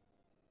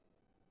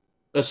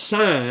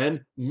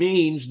sign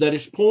means that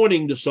it's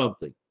pointing to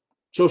something.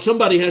 So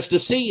somebody has to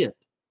see it.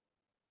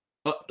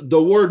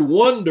 The word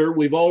wonder,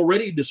 we've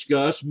already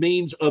discussed,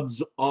 means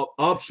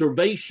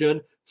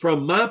observation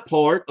from my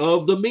part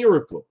of the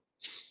miracle.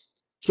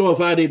 So if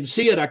I didn't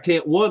see it, I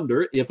can't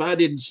wonder. If I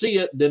didn't see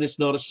it, then it's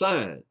not a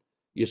sign,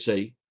 you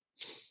see.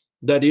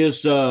 That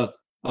is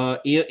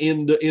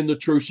in the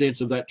true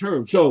sense of that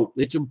term. So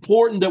it's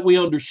important that we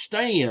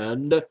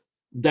understand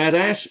that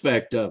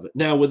aspect of it.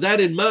 Now, with that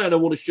in mind, I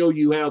want to show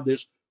you how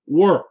this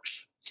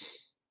works.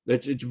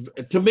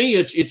 To me,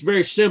 it's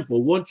very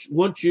simple.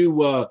 Once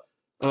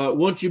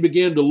you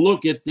begin to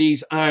look at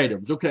these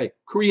items, okay,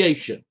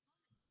 creation.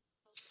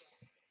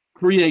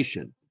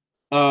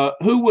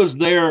 Who was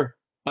there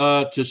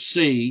to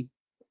see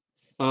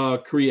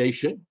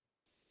creation?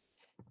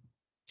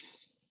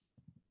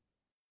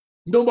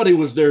 Nobody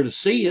was there to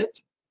see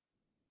it,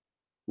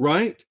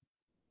 right?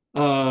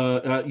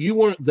 You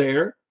weren't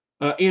there.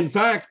 In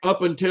fact,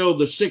 up until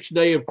the sixth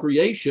day of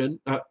creation,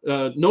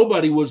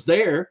 nobody was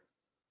there.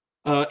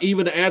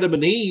 Even Adam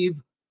and Eve,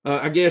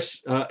 I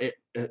guess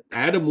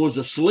Adam was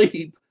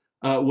asleep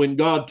when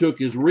God took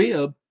his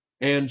rib.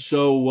 And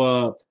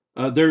so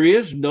there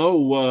is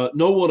no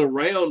one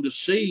around to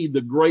see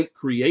the great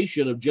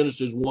creation of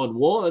Genesis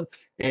 1:1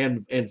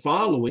 and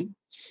following.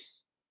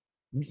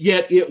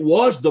 Yet it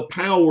was the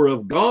power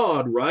of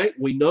God, right?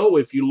 We know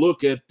if you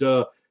look at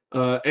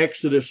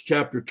Exodus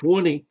chapter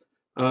 20,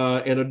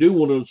 and I do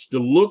want us to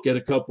look at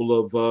a couple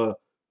of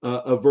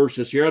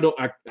verses here.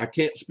 I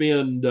can't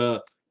spend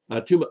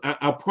too much.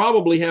 I'll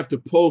probably have to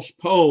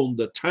postpone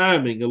the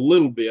timing a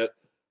little bit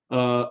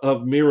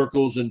of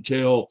miracles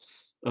until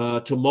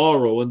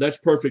tomorrow, and that's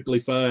perfectly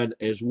fine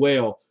as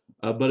well.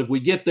 But if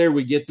we get there,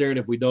 we get there, and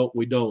if we don't,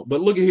 we don't.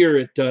 But look here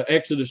at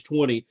Exodus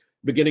 20,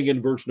 beginning in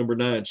verse number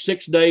 9.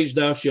 6 days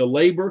thou shalt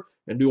labor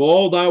and do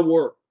all thy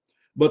work,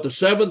 but the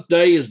seventh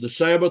day is the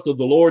Sabbath of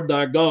the Lord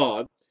thy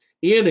God.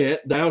 In it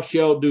thou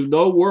shalt do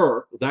no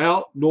work,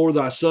 thou, nor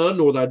thy son,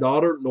 nor thy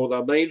daughter, nor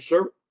thy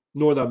maidservant,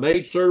 nor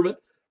the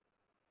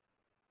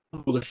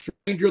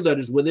stranger that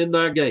is within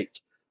thy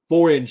gates.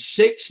 For in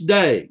 6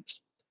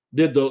 days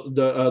did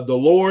the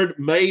Lord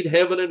made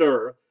heaven and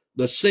earth,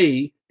 the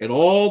sea, and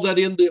all that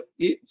in it,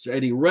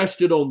 and he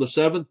rested on the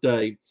seventh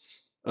day.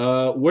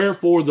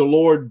 Wherefore the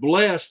Lord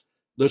blessed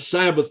the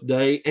Sabbath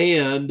day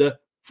and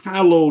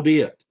hallowed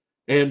it.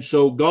 And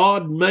so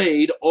God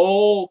made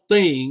all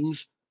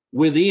things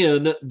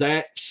within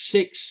that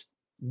 6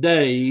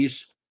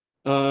 days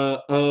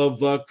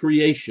of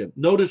creation.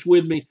 Notice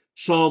with me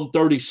Psalm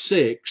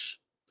 36,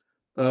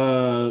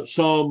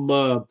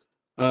 Psalm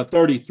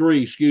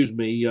 33,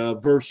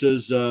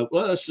 verses,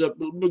 let's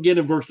begin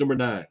in verse number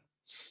 9.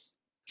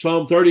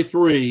 Psalm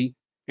 33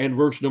 and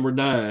verse number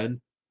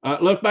 9.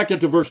 Let's back up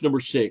to verse number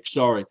 6,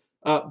 sorry.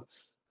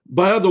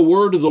 By the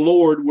word of the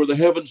Lord were the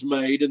heavens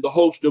made, and the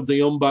host of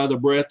them by the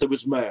breath of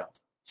his mouth.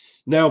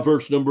 Now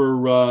verse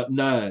number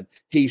 9.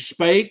 He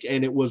spake,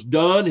 and it was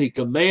done. He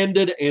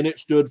commanded, and it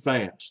stood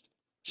fast.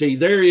 See,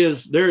 there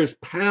is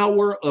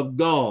power of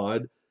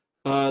God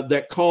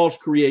that caused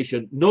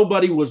creation.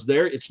 Nobody was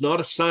there. It's not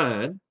a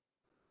sign.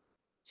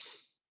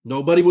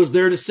 Nobody was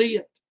there to see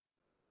it.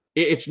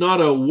 It's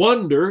not a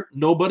wonder.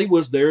 Nobody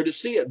was there to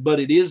see it, but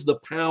it is the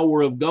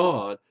power of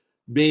God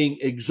being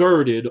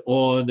exerted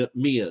on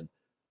men.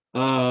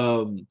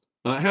 How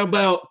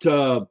about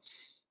the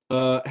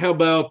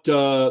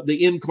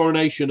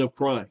incarnation of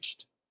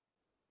Christ?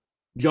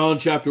 John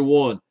chapter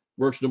 1,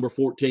 verse number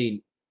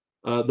 14.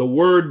 The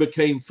Word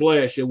became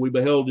flesh, and we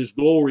beheld His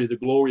glory, the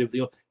glory of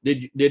the.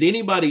 Did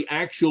anybody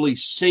actually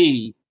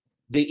see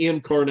the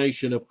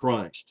incarnation of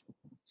Christ?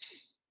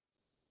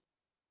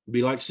 It'd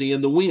be like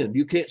seeing the wind.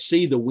 You can't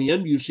see the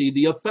wind, you see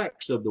the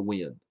effects of the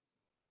wind.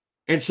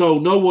 And so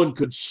no one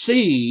could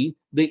see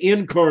the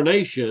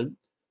incarnation.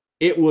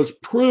 It was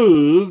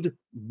proved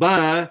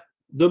by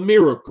the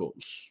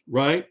miracles,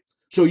 right?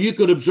 So you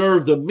could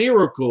observe the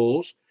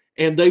miracles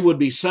and they would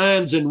be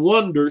signs and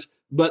wonders,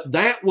 but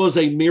that was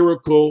a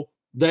miracle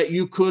that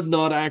you could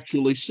not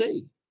actually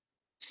see.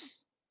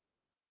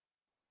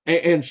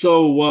 And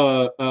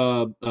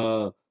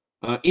so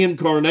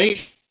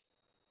incarnation,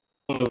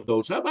 one of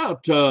those. How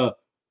about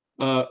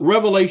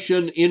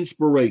revelation,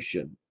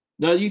 inspiration?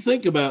 Now you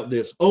think about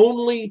this.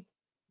 Only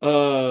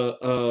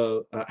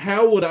how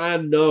would I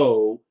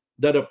know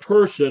that a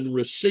person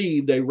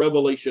received a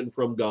revelation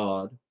from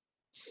God?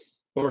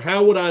 Or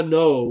how would I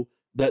know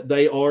that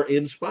they are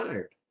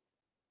inspired?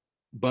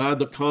 By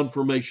the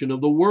confirmation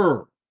of the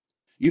Word.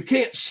 You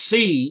can't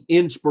see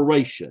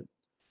inspiration.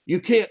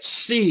 You can't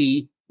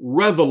see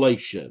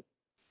revelation.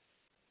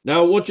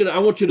 Now, I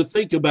want you to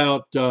think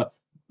about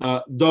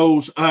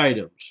those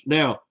items.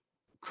 Now,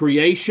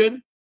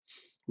 creation,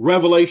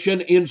 revelation,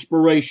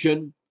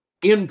 inspiration,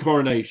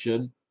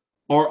 incarnation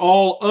are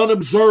all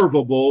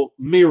unobservable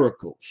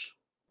miracles.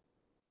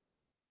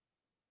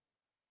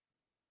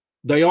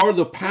 They are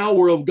the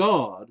power of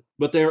God,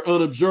 but they're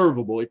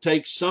unobservable. It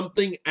takes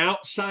something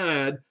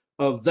outside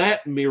of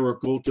that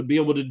miracle to be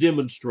able to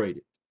demonstrate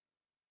it.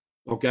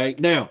 Okay,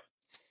 now,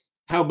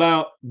 how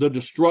about the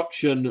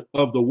destruction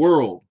of the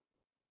world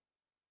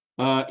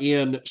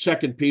in 2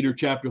 Peter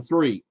chapter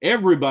 3?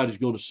 Everybody's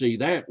going to see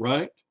that,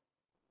 right?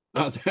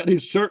 That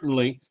is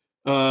certainly,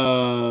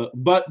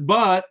 but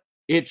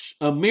it's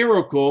a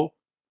miracle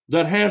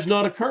that has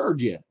not occurred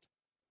yet.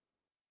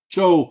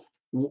 So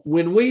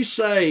when we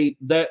say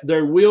that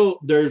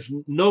there's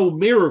no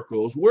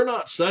miracles, we're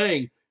not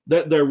saying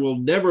that there will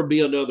never be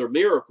another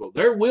miracle.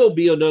 There will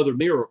be another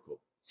miracle.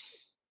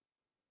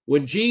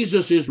 When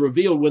Jesus is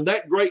revealed, when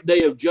that great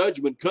day of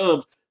judgment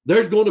comes,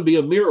 there's going to be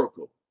a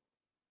miracle.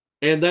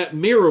 And that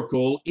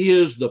miracle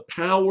is the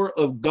power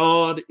of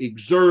God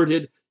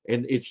exerted,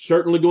 and it's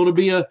certainly going to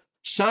be a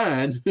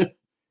sign.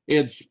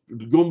 It's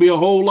going to be a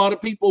whole lot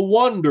of people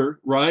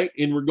wonder, right,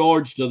 in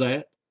regards to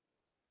that.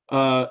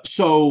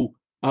 So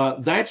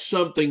that's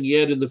something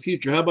yet in the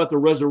future. How about the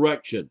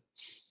resurrection?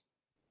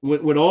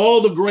 When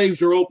all the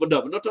graves are opened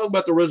up, I'm not talking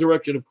about the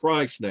resurrection of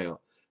Christ now,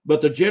 but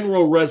the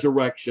general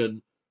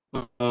resurrection.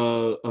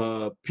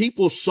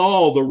 People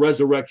saw the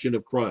resurrection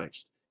of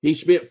Christ. He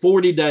spent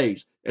 40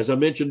 days. As I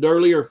mentioned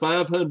earlier,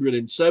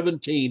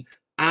 517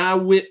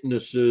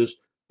 eyewitnesses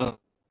of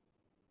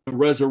the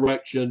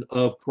resurrection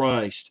of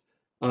Christ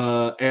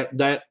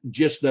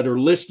that are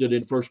listed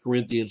in 1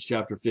 Corinthians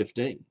chapter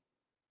 15.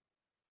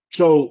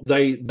 So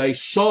they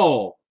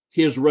saw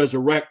his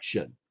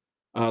resurrection.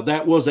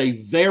 That was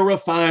a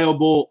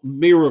verifiable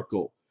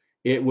miracle.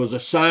 It was a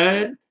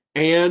sign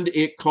and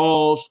it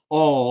caused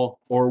awe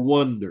or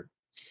wonder.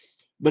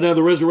 But now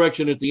the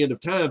resurrection at the end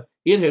of time,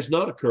 it has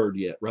not occurred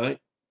yet, right?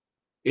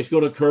 It's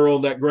going to occur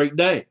on that great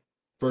day.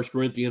 1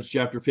 Corinthians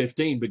chapter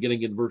 15,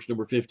 beginning in verse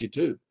number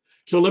 52.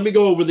 So let me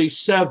go over these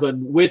 7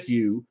 with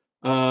you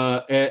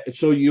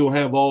so you'll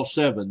have all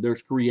 7.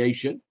 There's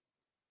creation,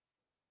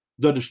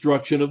 the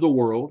destruction of the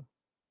world,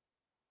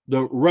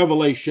 the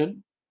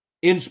revelation,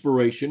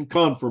 inspiration,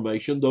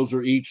 confirmation. Those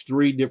are each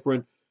 3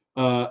 different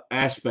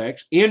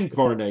aspects.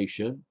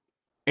 Incarnation,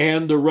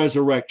 and the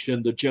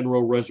resurrection, the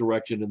general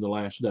resurrection in the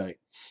last day.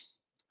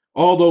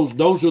 All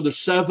those are the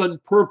 7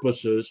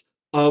 purposes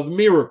of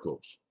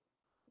miracles.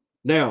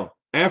 Now,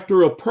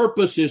 after a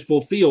purpose is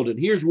fulfilled, and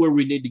here's where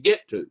we need to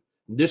get to.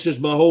 This is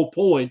my whole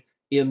point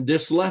in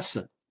this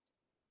lesson.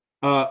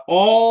 When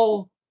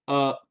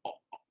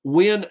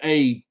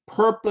a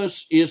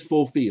purpose is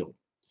fulfilled,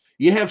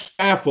 you have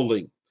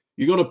scaffolding.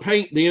 You're going to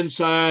paint the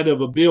inside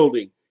of a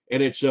building,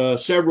 and it's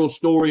several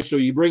stories. So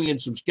you bring in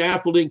some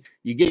scaffolding,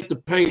 you get the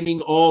painting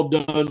all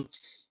done.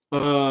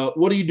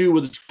 What do you do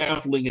with the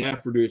scaffolding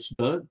after it's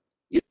done?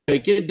 You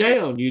take it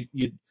down. You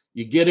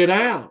get it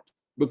out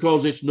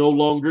because it's no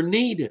longer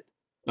needed.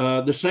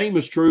 The same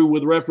is true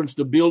with reference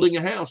to building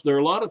a house. There are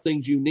a lot of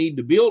things you need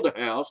to build a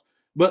house,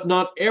 but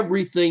not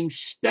everything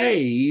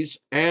stays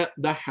at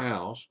the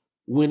house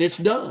when it's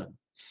done.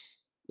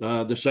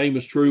 The same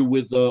is true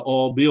with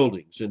all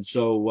buildings. And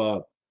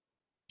so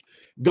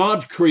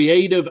God's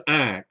creative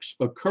acts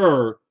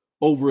occur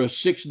over a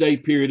 6-day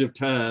period of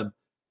time.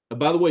 And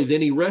by the way,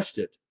 then he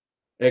rested.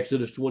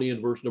 Exodus 20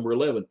 and verse number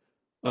 11.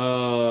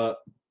 Uh,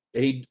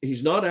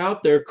 he's not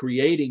out there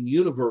creating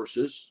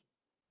universes.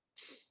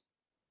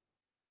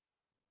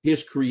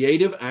 His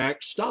creative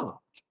act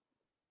stopped.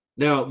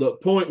 Now, the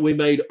point we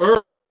made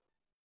earlier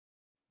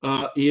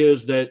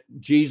is that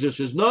Jesus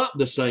is not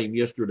the same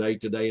yesterday,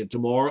 today, and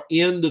tomorrow,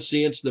 in the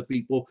sense that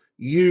people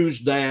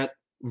use that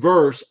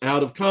verse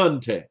out of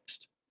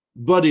context.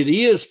 But it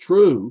is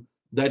true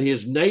that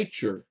his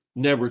nature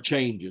never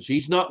changes.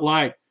 He's not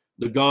like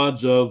the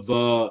gods of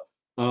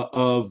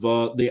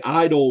the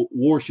idol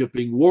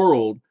worshiping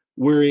world,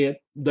 wherein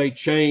they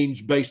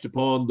change based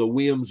upon the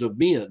whims of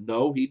men.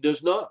 No, he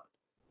does not.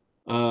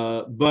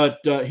 But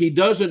he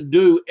doesn't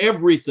do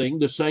everything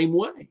the same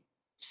way.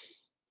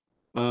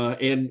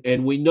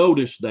 And we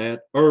noticed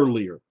that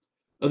earlier.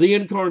 The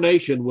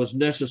incarnation was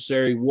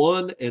necessary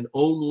one and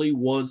only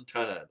one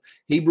time.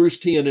 Hebrews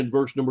 10 and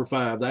verse number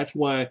 5. That's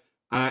why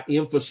I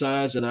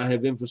emphasize, and I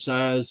have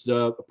emphasized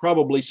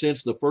probably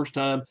since the first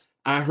time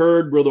I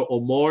heard Brother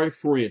Omar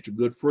French, a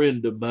good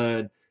friend of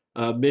mine,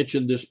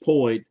 mention this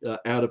point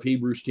out of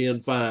Hebrews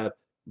 10:5.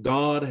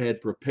 God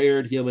had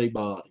prepared him a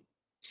body.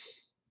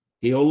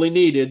 He only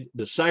needed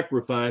the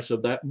sacrifice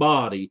of that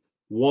body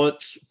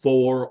once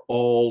for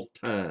all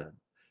time.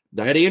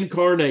 That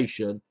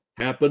incarnation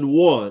happened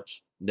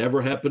once,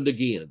 never happened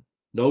again.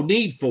 No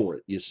need for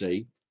it, you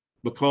see,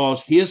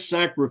 because his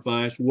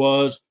sacrifice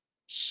was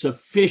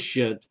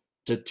sufficient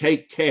to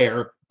take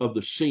care of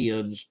the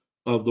sins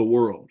of the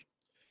world.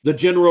 The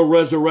general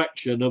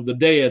resurrection of the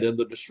dead and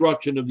the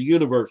destruction of the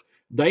universe,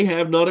 they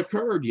have not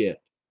occurred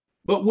yet.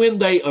 But when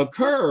they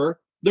occur,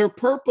 their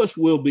purpose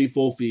will be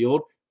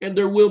fulfilled, and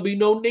there will be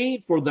no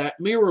need for that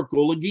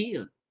miracle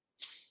again.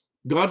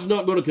 God's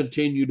not going to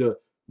continue to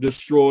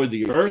destroy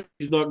the earth.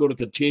 He's not going to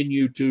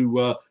continue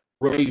to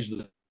raise the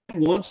dead.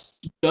 Once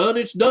it's done,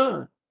 it's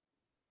done.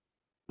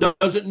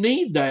 Doesn't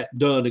need that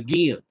done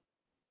again.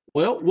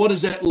 Well, what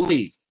does that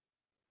leave?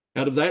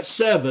 Out of that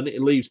 7,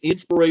 it leaves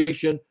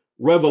inspiration,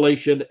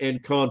 revelation,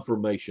 and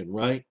confirmation,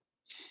 right?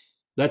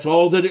 That's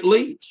all that it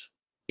leaves.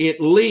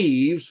 It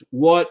leaves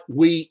what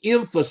we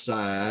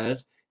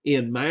emphasize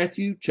in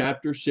Matthew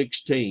chapter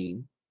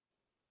 16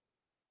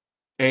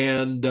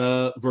 and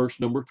verse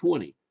number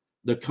 20,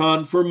 the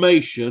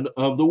confirmation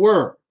of the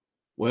word.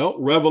 Well,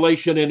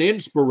 revelation and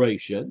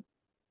inspiration,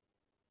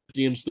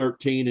 Corinthians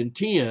 13 and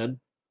 10,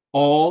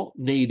 all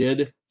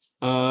needed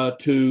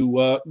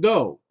to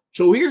go.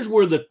 So here's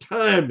where the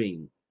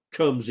timing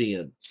comes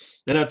in.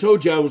 And I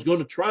told you I was going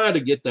to try to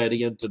get that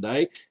in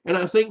today. And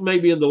I think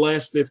maybe in the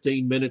last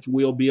 15 minutes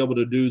we'll be able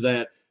to do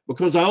that,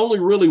 because I only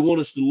really want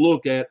us to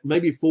look at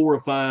maybe 4 or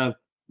 5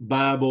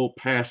 Bible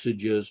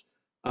passages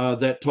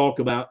that talk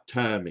about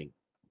timing.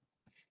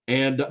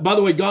 And by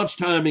the way, God's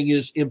timing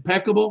is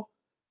impeccable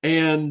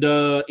and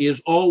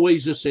is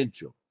always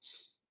essential.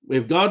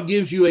 If God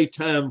gives you a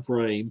time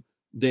frame,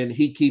 then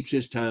he keeps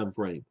his time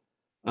frame.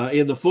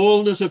 In the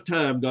fullness of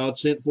time, God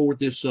sent forth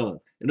his son.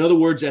 In other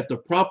words, at the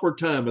proper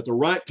time, at the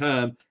right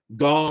time,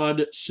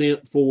 God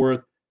sent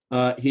forth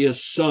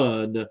his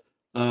son.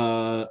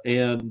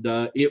 And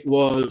it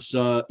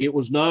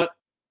was not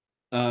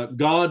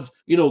God.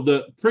 You know,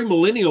 the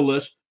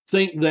premillennialists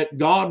think that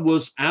God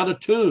was out of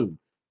tune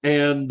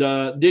and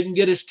didn't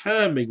get his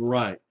timing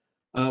right.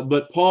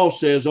 But Paul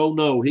says, oh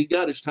no, he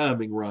got his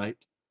timing right.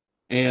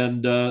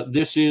 And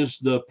this is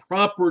the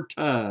proper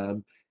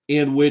time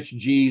in which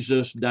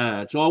Jesus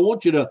died. So I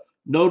want you to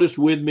notice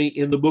with me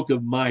in the book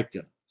of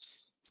Micah.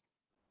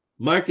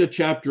 Micah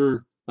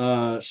chapter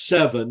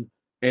 7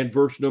 and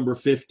verse number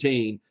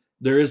 15.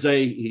 There is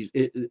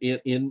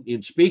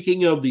in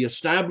speaking of the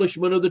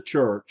establishment of the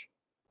church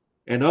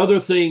and other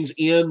things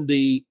in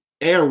the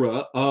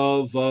era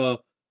of the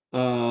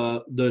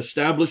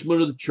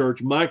establishment of the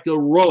church, Micah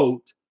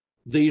wrote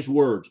these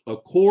words: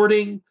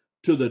 according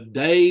to the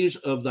days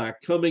of thy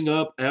coming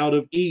up out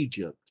of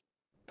Egypt,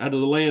 out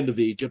of the land of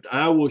Egypt,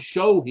 I will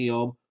show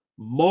him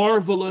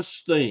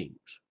marvelous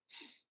things.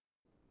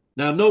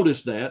 Now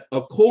notice that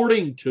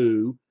according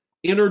to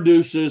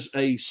introduces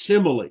a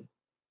simile,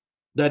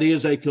 that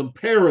is a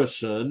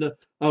comparison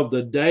of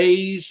the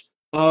days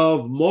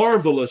of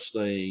marvelous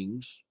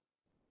things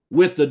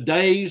with the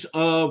days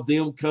of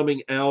them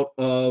coming out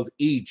of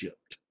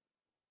Egypt.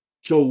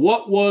 So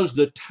what was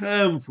the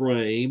time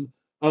frame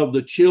of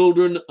the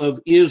children of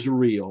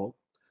Israel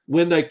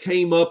when they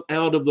came up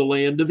out of the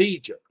land of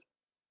Egypt?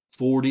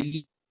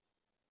 40,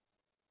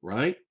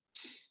 right?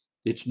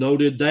 It's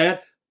noted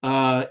that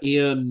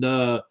in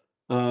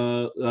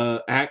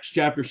Acts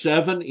chapter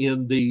 7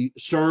 in the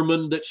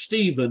sermon that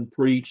Stephen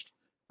preached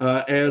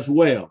as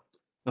well.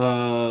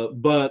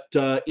 But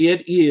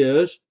it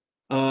is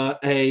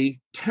a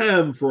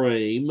time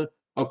frame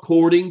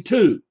according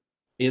to,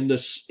 in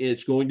this,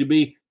 it's going to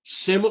be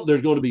similar.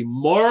 There's going to be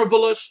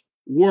marvelous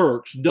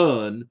works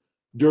done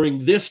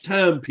during this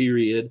time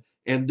period,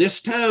 and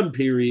this time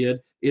period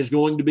is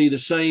going to be the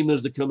same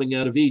as the coming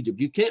out of Egypt.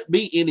 You can't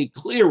be any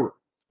clearer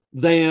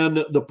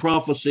than the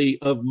prophecy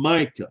of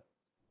Micah.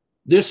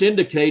 This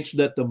indicates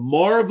that the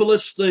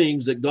marvelous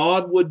things that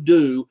God would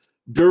do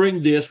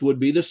during this would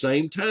be the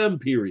same time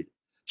period.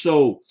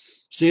 So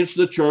since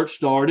the church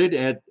started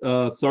at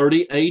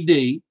 30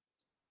 AD,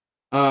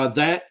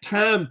 that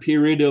time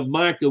period of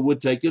Micah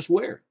would take us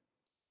where?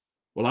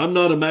 Well, I'm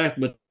not a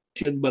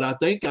mathematician, but I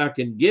think I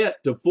can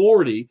get to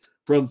 40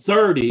 from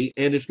 30,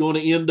 and it's going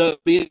to end up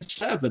being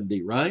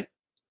 70, right?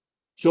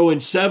 So in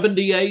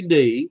 70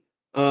 AD,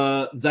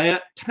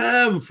 that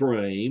time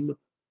frame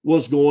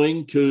was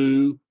going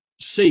to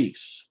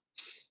cease.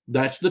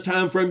 That's the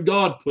time frame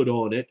God put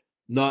on it,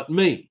 not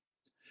me.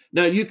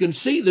 Now, you can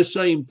see the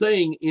same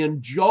thing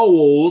in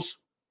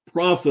Joel's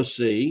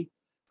prophecy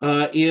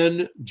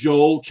in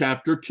Joel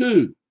chapter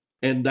 2.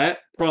 And that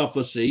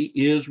prophecy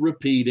is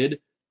repeated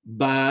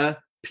by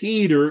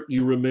Peter,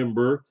 you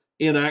remember,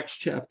 in Acts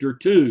chapter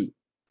 2,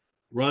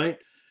 right?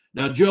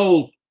 Now,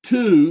 Joel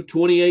 2,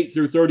 28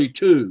 through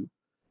 32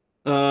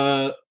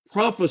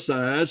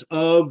 prophesies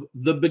of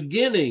the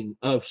beginning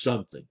of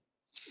something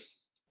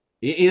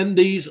in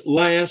these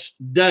last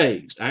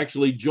days.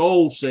 Actually,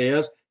 Joel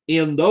says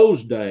in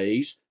those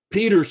days.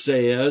 Peter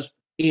says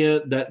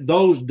in that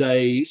those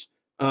days,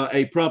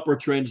 a proper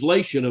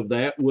translation of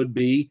that would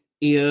be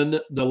in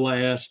the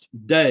last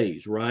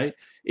days, right?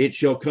 It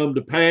shall come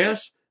to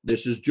pass.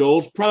 This is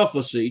Joel's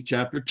prophecy,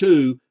 chapter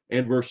 2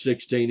 and verse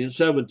 16 and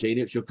 17.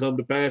 It shall come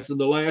to pass in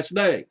the last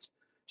days,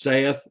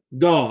 saith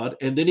God.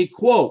 And then he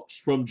quotes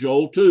from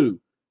Joel 2,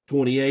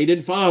 28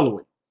 and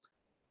following.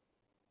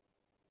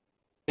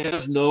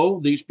 As no,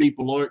 these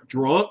people aren't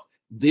drunk.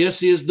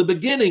 This is the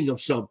beginning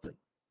of something.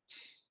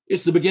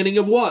 It's the beginning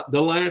of what?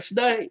 The last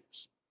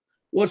days.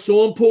 What's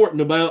so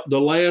important about the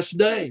last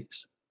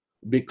days?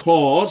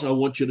 Because I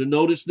want you to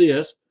notice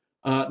this,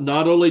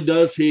 not only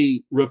does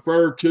he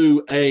refer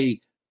to a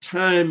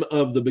time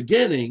of the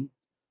beginning,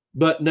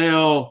 but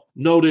now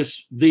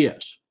notice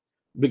this.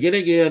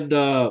 Beginning in,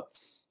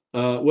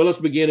 let's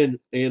begin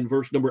in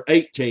verse number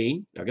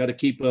 18. I got to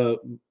keep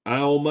an eye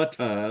on my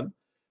time.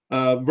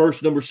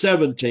 Verse number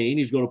 17,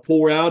 he's going to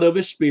pour out of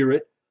his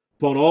spirit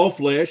upon all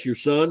flesh. Your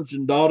sons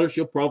and daughters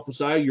shall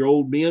prophesy, your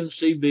old men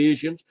see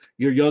visions,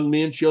 your young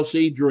men shall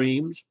see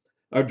dreams,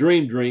 or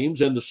dream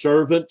dreams, and the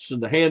servants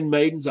and the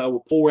handmaidens I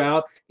will pour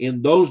out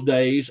in those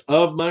days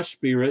of my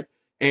spirit,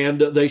 and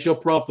they shall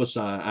prophesy.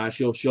 I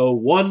shall show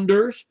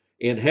wonders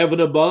in heaven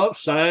above,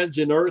 signs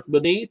in earth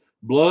beneath,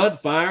 blood,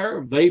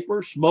 fire,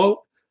 vapor,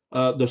 smoke.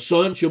 The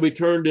sun shall be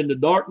turned into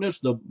darkness,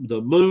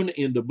 the moon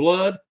into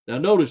blood. Now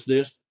notice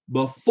this,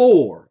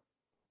 before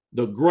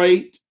the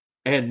great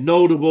and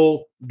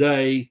notable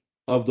day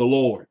of the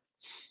Lord.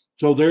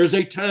 So there's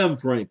a time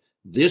frame.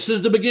 This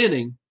is the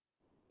beginning,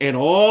 and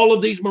all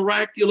of these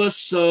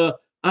miraculous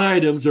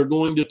items are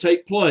going to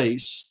take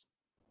place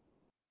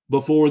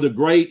before the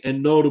great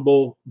and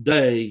notable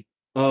day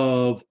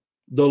of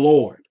the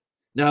Lord.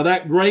 Now,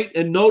 that great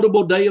and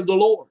notable day of the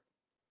Lord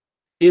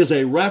is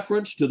a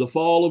reference to the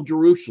fall of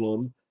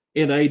Jerusalem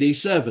in AD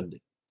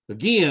 70.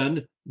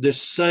 Again, the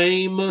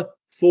same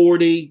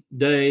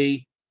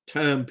 40-day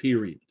time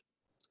period.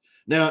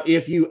 Now,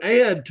 if you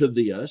add to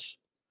this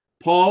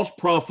Paul's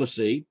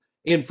prophecy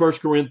in 1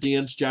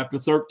 Corinthians chapter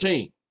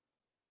 13,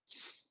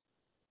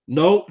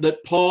 note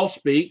that Paul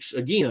speaks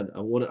again.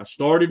 I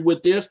started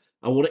with this.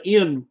 I want to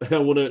end. I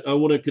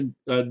want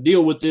to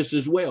deal with this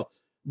as well.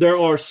 There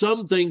are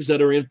some things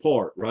that are in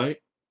part, right?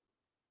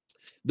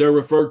 They're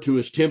referred to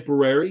as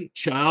temporary,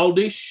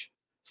 childish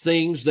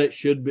things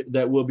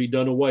that will be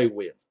done away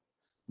with.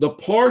 The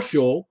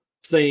partial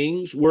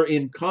things were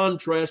in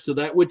contrast to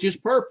that which is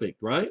perfect,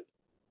 right?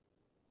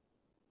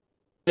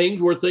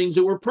 Things were things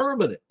that were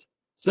permanent,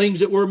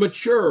 things that were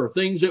mature,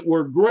 things that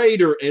were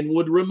greater and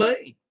would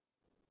remain.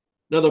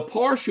 Now, the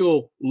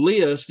partial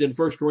list in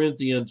 1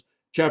 Corinthians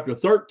chapter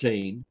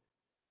 13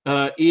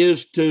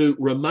 is to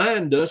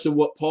remind us of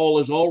what Paul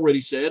has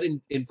already said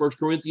in 1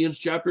 Corinthians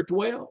chapter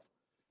 12,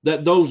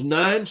 that those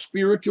 9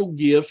 spiritual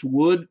gifts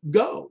would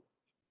go,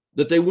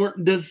 that they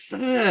weren't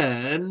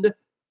designed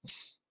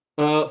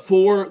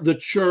for the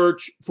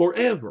church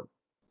forever.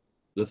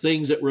 The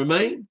things that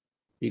remain,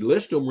 he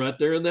lists them right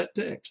there in that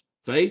text.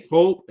 Faith,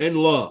 hope, and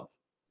love.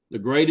 The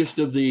greatest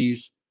of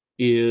these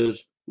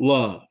is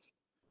love.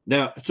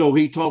 Now, so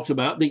he talks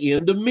about the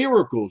end of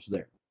miracles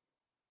there.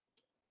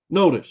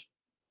 Notice,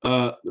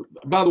 by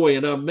the way,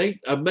 and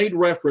I've made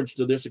reference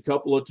to this a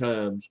couple of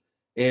times,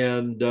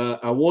 and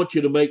I want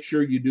you to make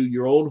sure you do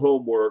your own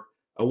homework.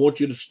 I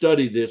want you to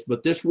study this,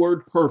 but this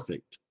word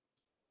perfect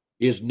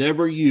is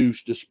never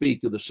used to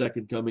speak of the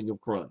second coming of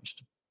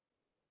Christ.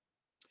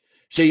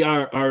 See,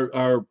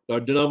 our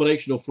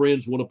denominational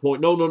friends want to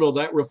point, no,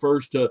 that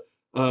refers to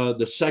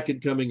the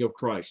second coming of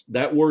Christ.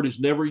 That word is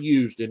never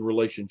used in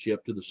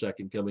relationship to the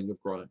second coming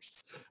of Christ.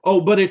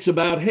 Oh, but it's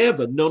about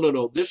heaven.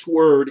 No. This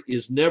word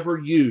is never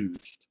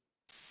used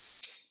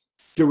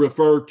to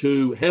refer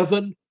to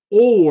heaven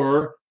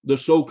or the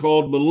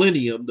so-called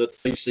millennium that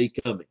they see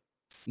coming.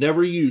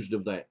 Never used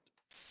of that.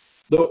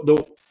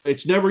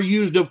 It's never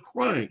used of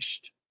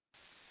Christ.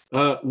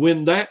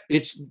 When that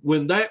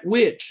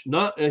which,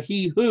 not a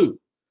he who,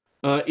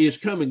 is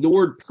coming. The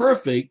word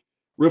perfect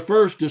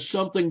refers to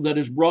something that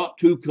is brought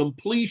to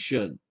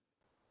completion.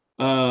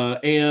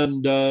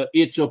 and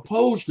it's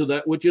opposed to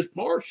that which is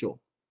partial.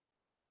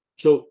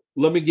 So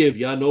let me give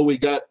you, I know we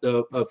got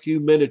a few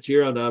minutes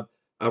here, and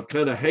I've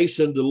kind of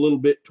hastened a little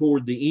bit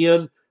toward the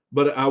end,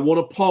 but I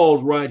want to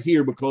pause right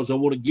here because I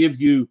want to give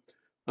you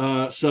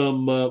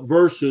some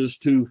verses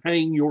to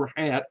hang your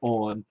hat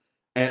on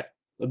at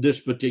this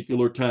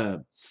particular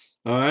time.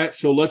 All right,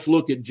 so let's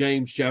look at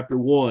James chapter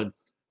 1,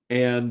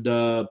 and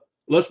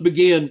let's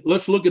begin.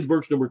 Let's look at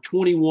verse number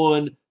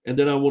 21, and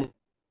then I want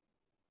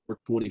to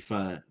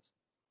 25.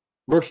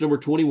 Verse number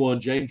 21,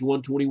 James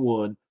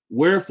 1:21.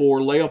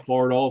 Wherefore lay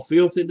apart all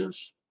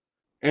filthiness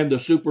and the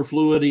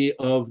superfluity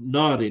of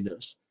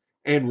naughtiness,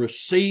 and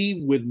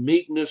receive with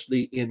meekness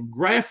the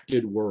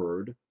engrafted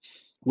word,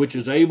 which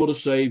is able to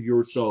save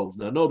your souls.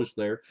 Now notice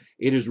there,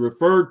 it is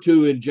referred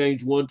to in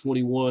James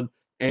 1:21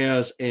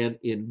 as an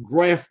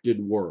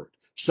engrafted word.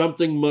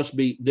 Something must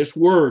be, this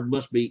word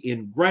must be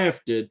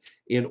engrafted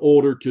in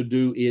order to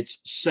do its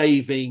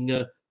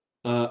saving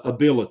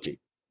ability.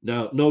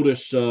 Now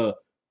notice, so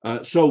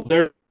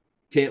there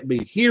can't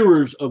be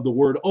hearers of the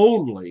word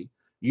only.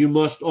 You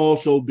must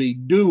also be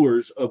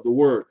doers of the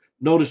word.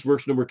 Notice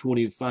verse number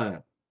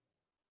 25.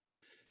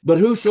 But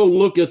whoso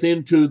looketh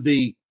into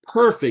the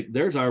perfect,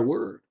 there's our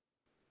word,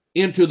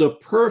 into the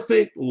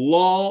perfect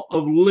law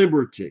of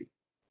liberty,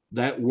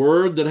 that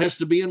word that has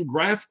to be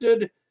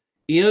engrafted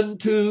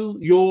into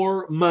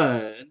your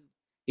mind,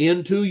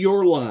 into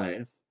your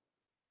life.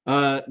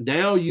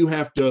 Now you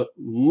have to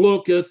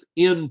looketh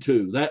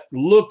into, that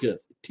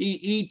looketh,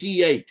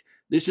 T-E-T-H.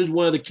 This is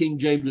why the King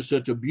James is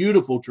such a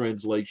beautiful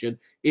translation.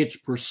 It's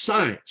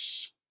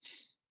precise.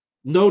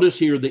 Notice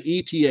here the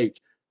ETH,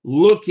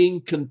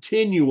 looking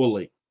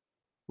continually,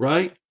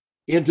 right,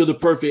 into the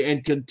perfect,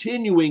 and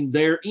continuing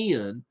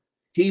therein,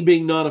 he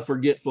being not a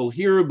forgetful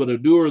hearer, but a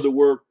doer of the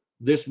work,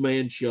 this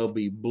man shall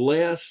be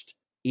blessed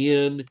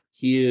in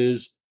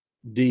his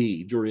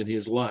deeds, or in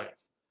his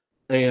life.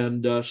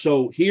 And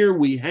so here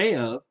we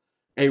have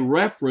a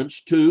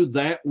reference to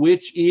that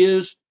which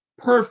is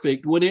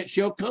perfect when it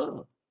shall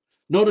come.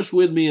 Notice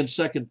with me in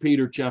 2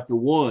 Peter chapter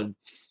 1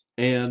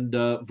 and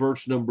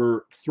verse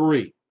number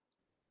 3.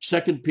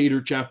 2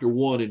 Peter chapter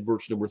 1 and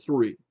verse number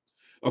 3.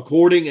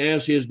 According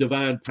as his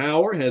divine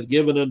power hath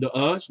given unto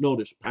us,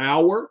 notice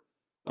power,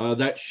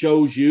 that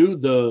shows you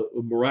the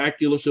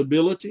miraculous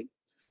ability.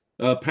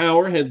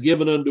 Power hath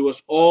given unto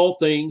us all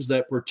things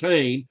that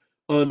pertain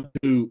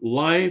unto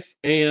life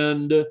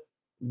and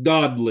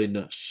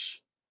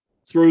godliness,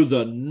 through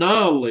the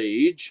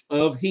knowledge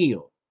of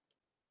him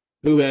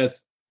who hath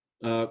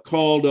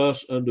called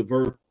us unto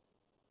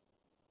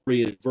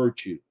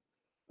virtue.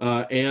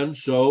 And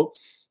so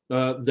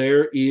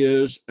there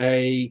is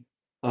a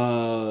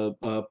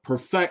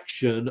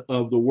perfection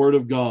of the word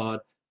of God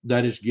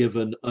that is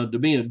given unto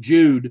men.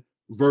 Jude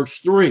verse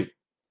 3.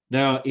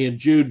 Now in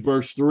Jude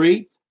verse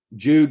 3,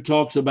 Jude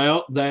talks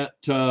about that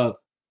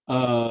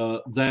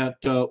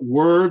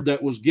word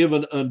that was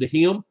given unto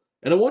him.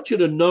 And I want you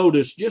to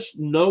notice, just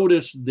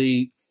notice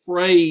the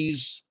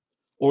phrase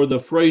or the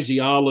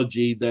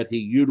phraseology that he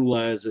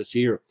utilizes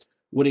here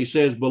when he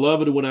says,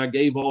 Beloved, when I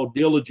gave all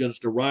diligence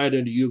to write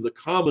unto you of the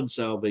common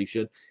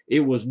salvation,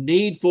 it was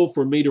needful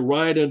for me to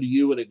write unto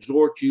you and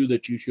exhort you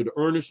that you should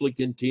earnestly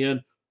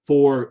contend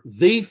for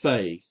the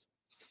faith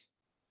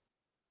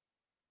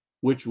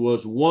which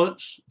was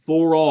once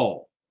for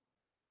all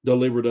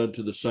delivered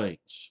unto the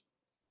saints.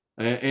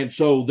 And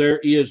so there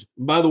is,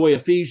 by the way,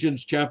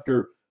 Ephesians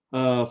chapter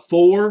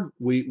 4,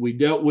 we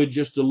dealt with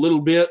just a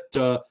little bit,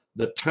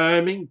 the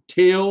timing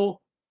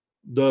till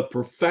the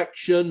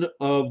perfection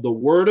of the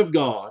word of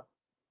God.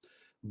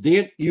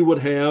 Then you would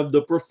have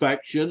the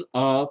perfection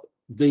of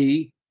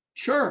the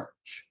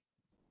church.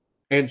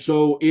 And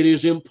so it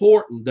is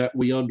important that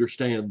we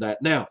understand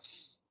that. Now,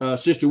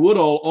 Sister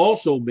Woodall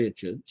also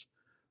mentions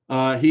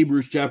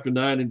Hebrews chapter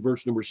 9 and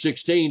verse number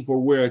 16, for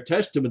where a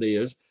testament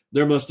is,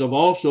 there must have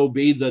also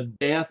be the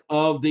death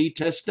of the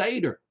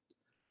testator.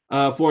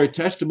 For a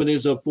testament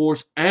is of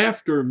force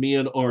after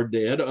men are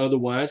dead,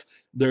 otherwise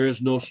there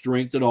is no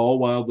strength at all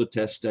while the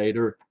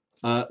testator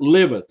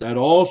liveth. That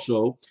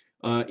also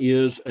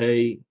is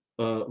a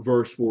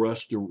verse for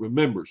us to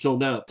remember. So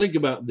now think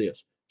about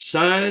this.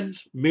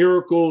 Signs,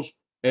 miracles,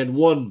 and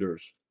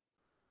wonders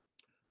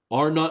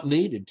are not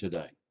needed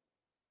today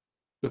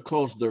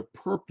because their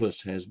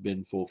purpose has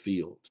been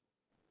fulfilled.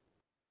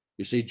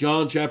 You see,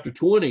 John chapter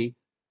 20,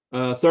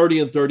 30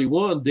 and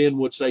 31 then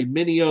would say,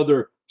 many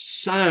other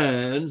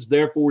signs,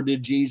 therefore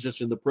did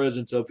Jesus in the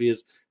presence of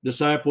his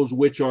disciples,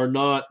 which are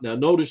not, now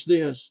notice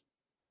this,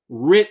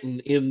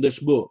 written in this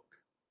book.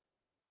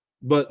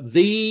 But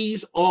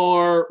these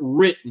are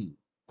written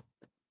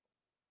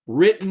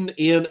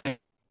in a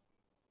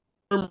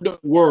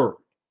word.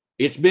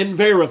 It's been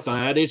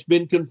verified. It's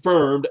been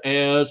confirmed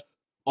as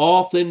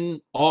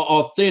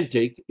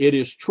authentic. It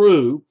is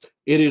true.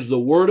 It is the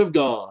word of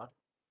God.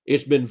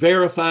 It's been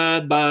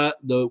verified by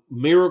the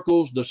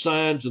miracles, the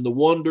signs, and the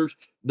wonders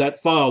that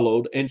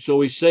followed. And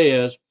so he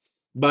says,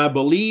 by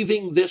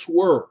believing this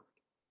word,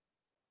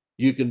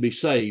 you can be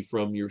saved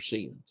from your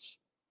sins.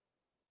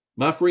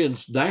 My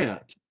friends,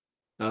 that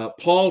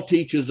Paul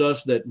teaches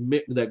us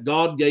that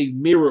God gave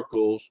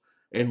miracles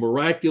and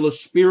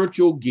miraculous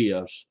spiritual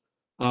gifts,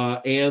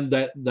 and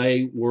that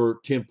they were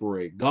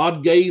temporary.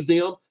 God gave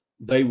them.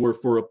 They were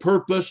for a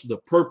purpose. The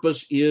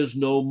purpose is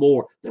no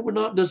more. They were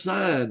not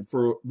designed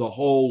for the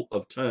whole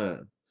of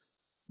time.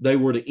 They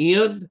were to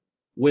end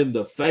when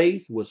the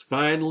faith was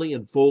finally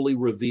and fully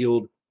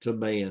revealed to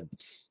man.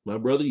 My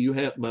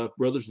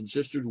brothers and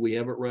sisters, we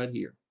have it right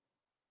here.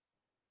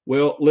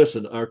 Well,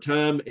 listen, our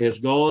time has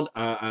gone.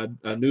 I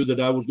knew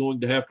that I was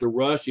going to have to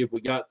rush if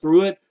we got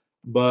through it,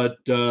 but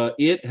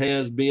it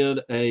has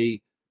been a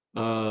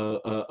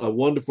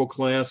wonderful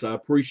class. I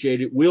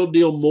appreciate it. We'll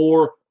deal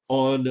more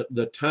on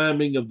the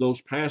timing of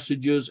those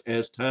passages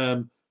as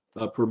time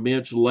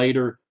permits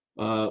later.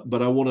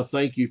 But I want to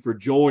thank you for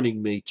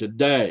joining me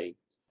today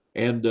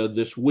and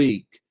this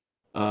week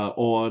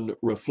on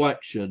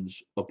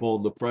reflections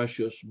upon the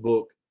precious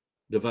book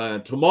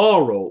divine.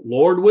 Tomorrow,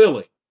 Lord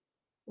willing,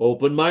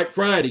 Open Mic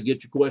Friday.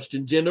 Get your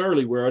questions in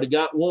early. We already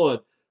got one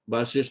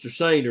by Sister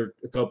Sainer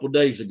a couple of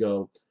days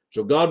ago.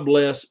 So God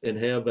bless and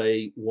have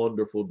a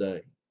wonderful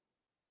day.